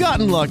place you've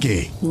gotten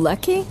lucky?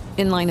 Lucky?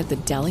 In line at the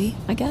deli,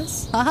 I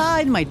guess? Aha,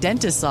 in my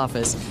dentist's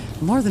office.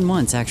 More than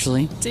once,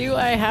 actually. Do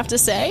I have to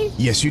say?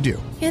 Yes, you do.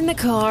 In the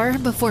car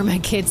before my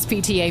kids'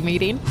 PTA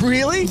meeting.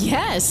 Really?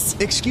 Yes.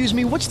 Excuse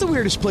me, what's the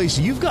weirdest place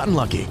you've gotten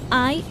lucky?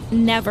 I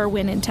never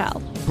win and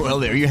tell. Well,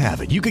 there you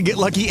have it. You can get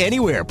lucky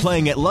anywhere,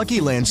 playing at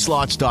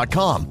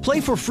LuckyLandSlots.com.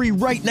 Play for free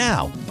right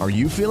now. Are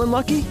you feeling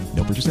lucky?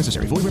 No purchase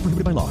necessary. Void where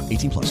prohibited by law.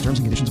 18+. Terms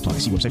and conditions apply.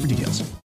 See website for details.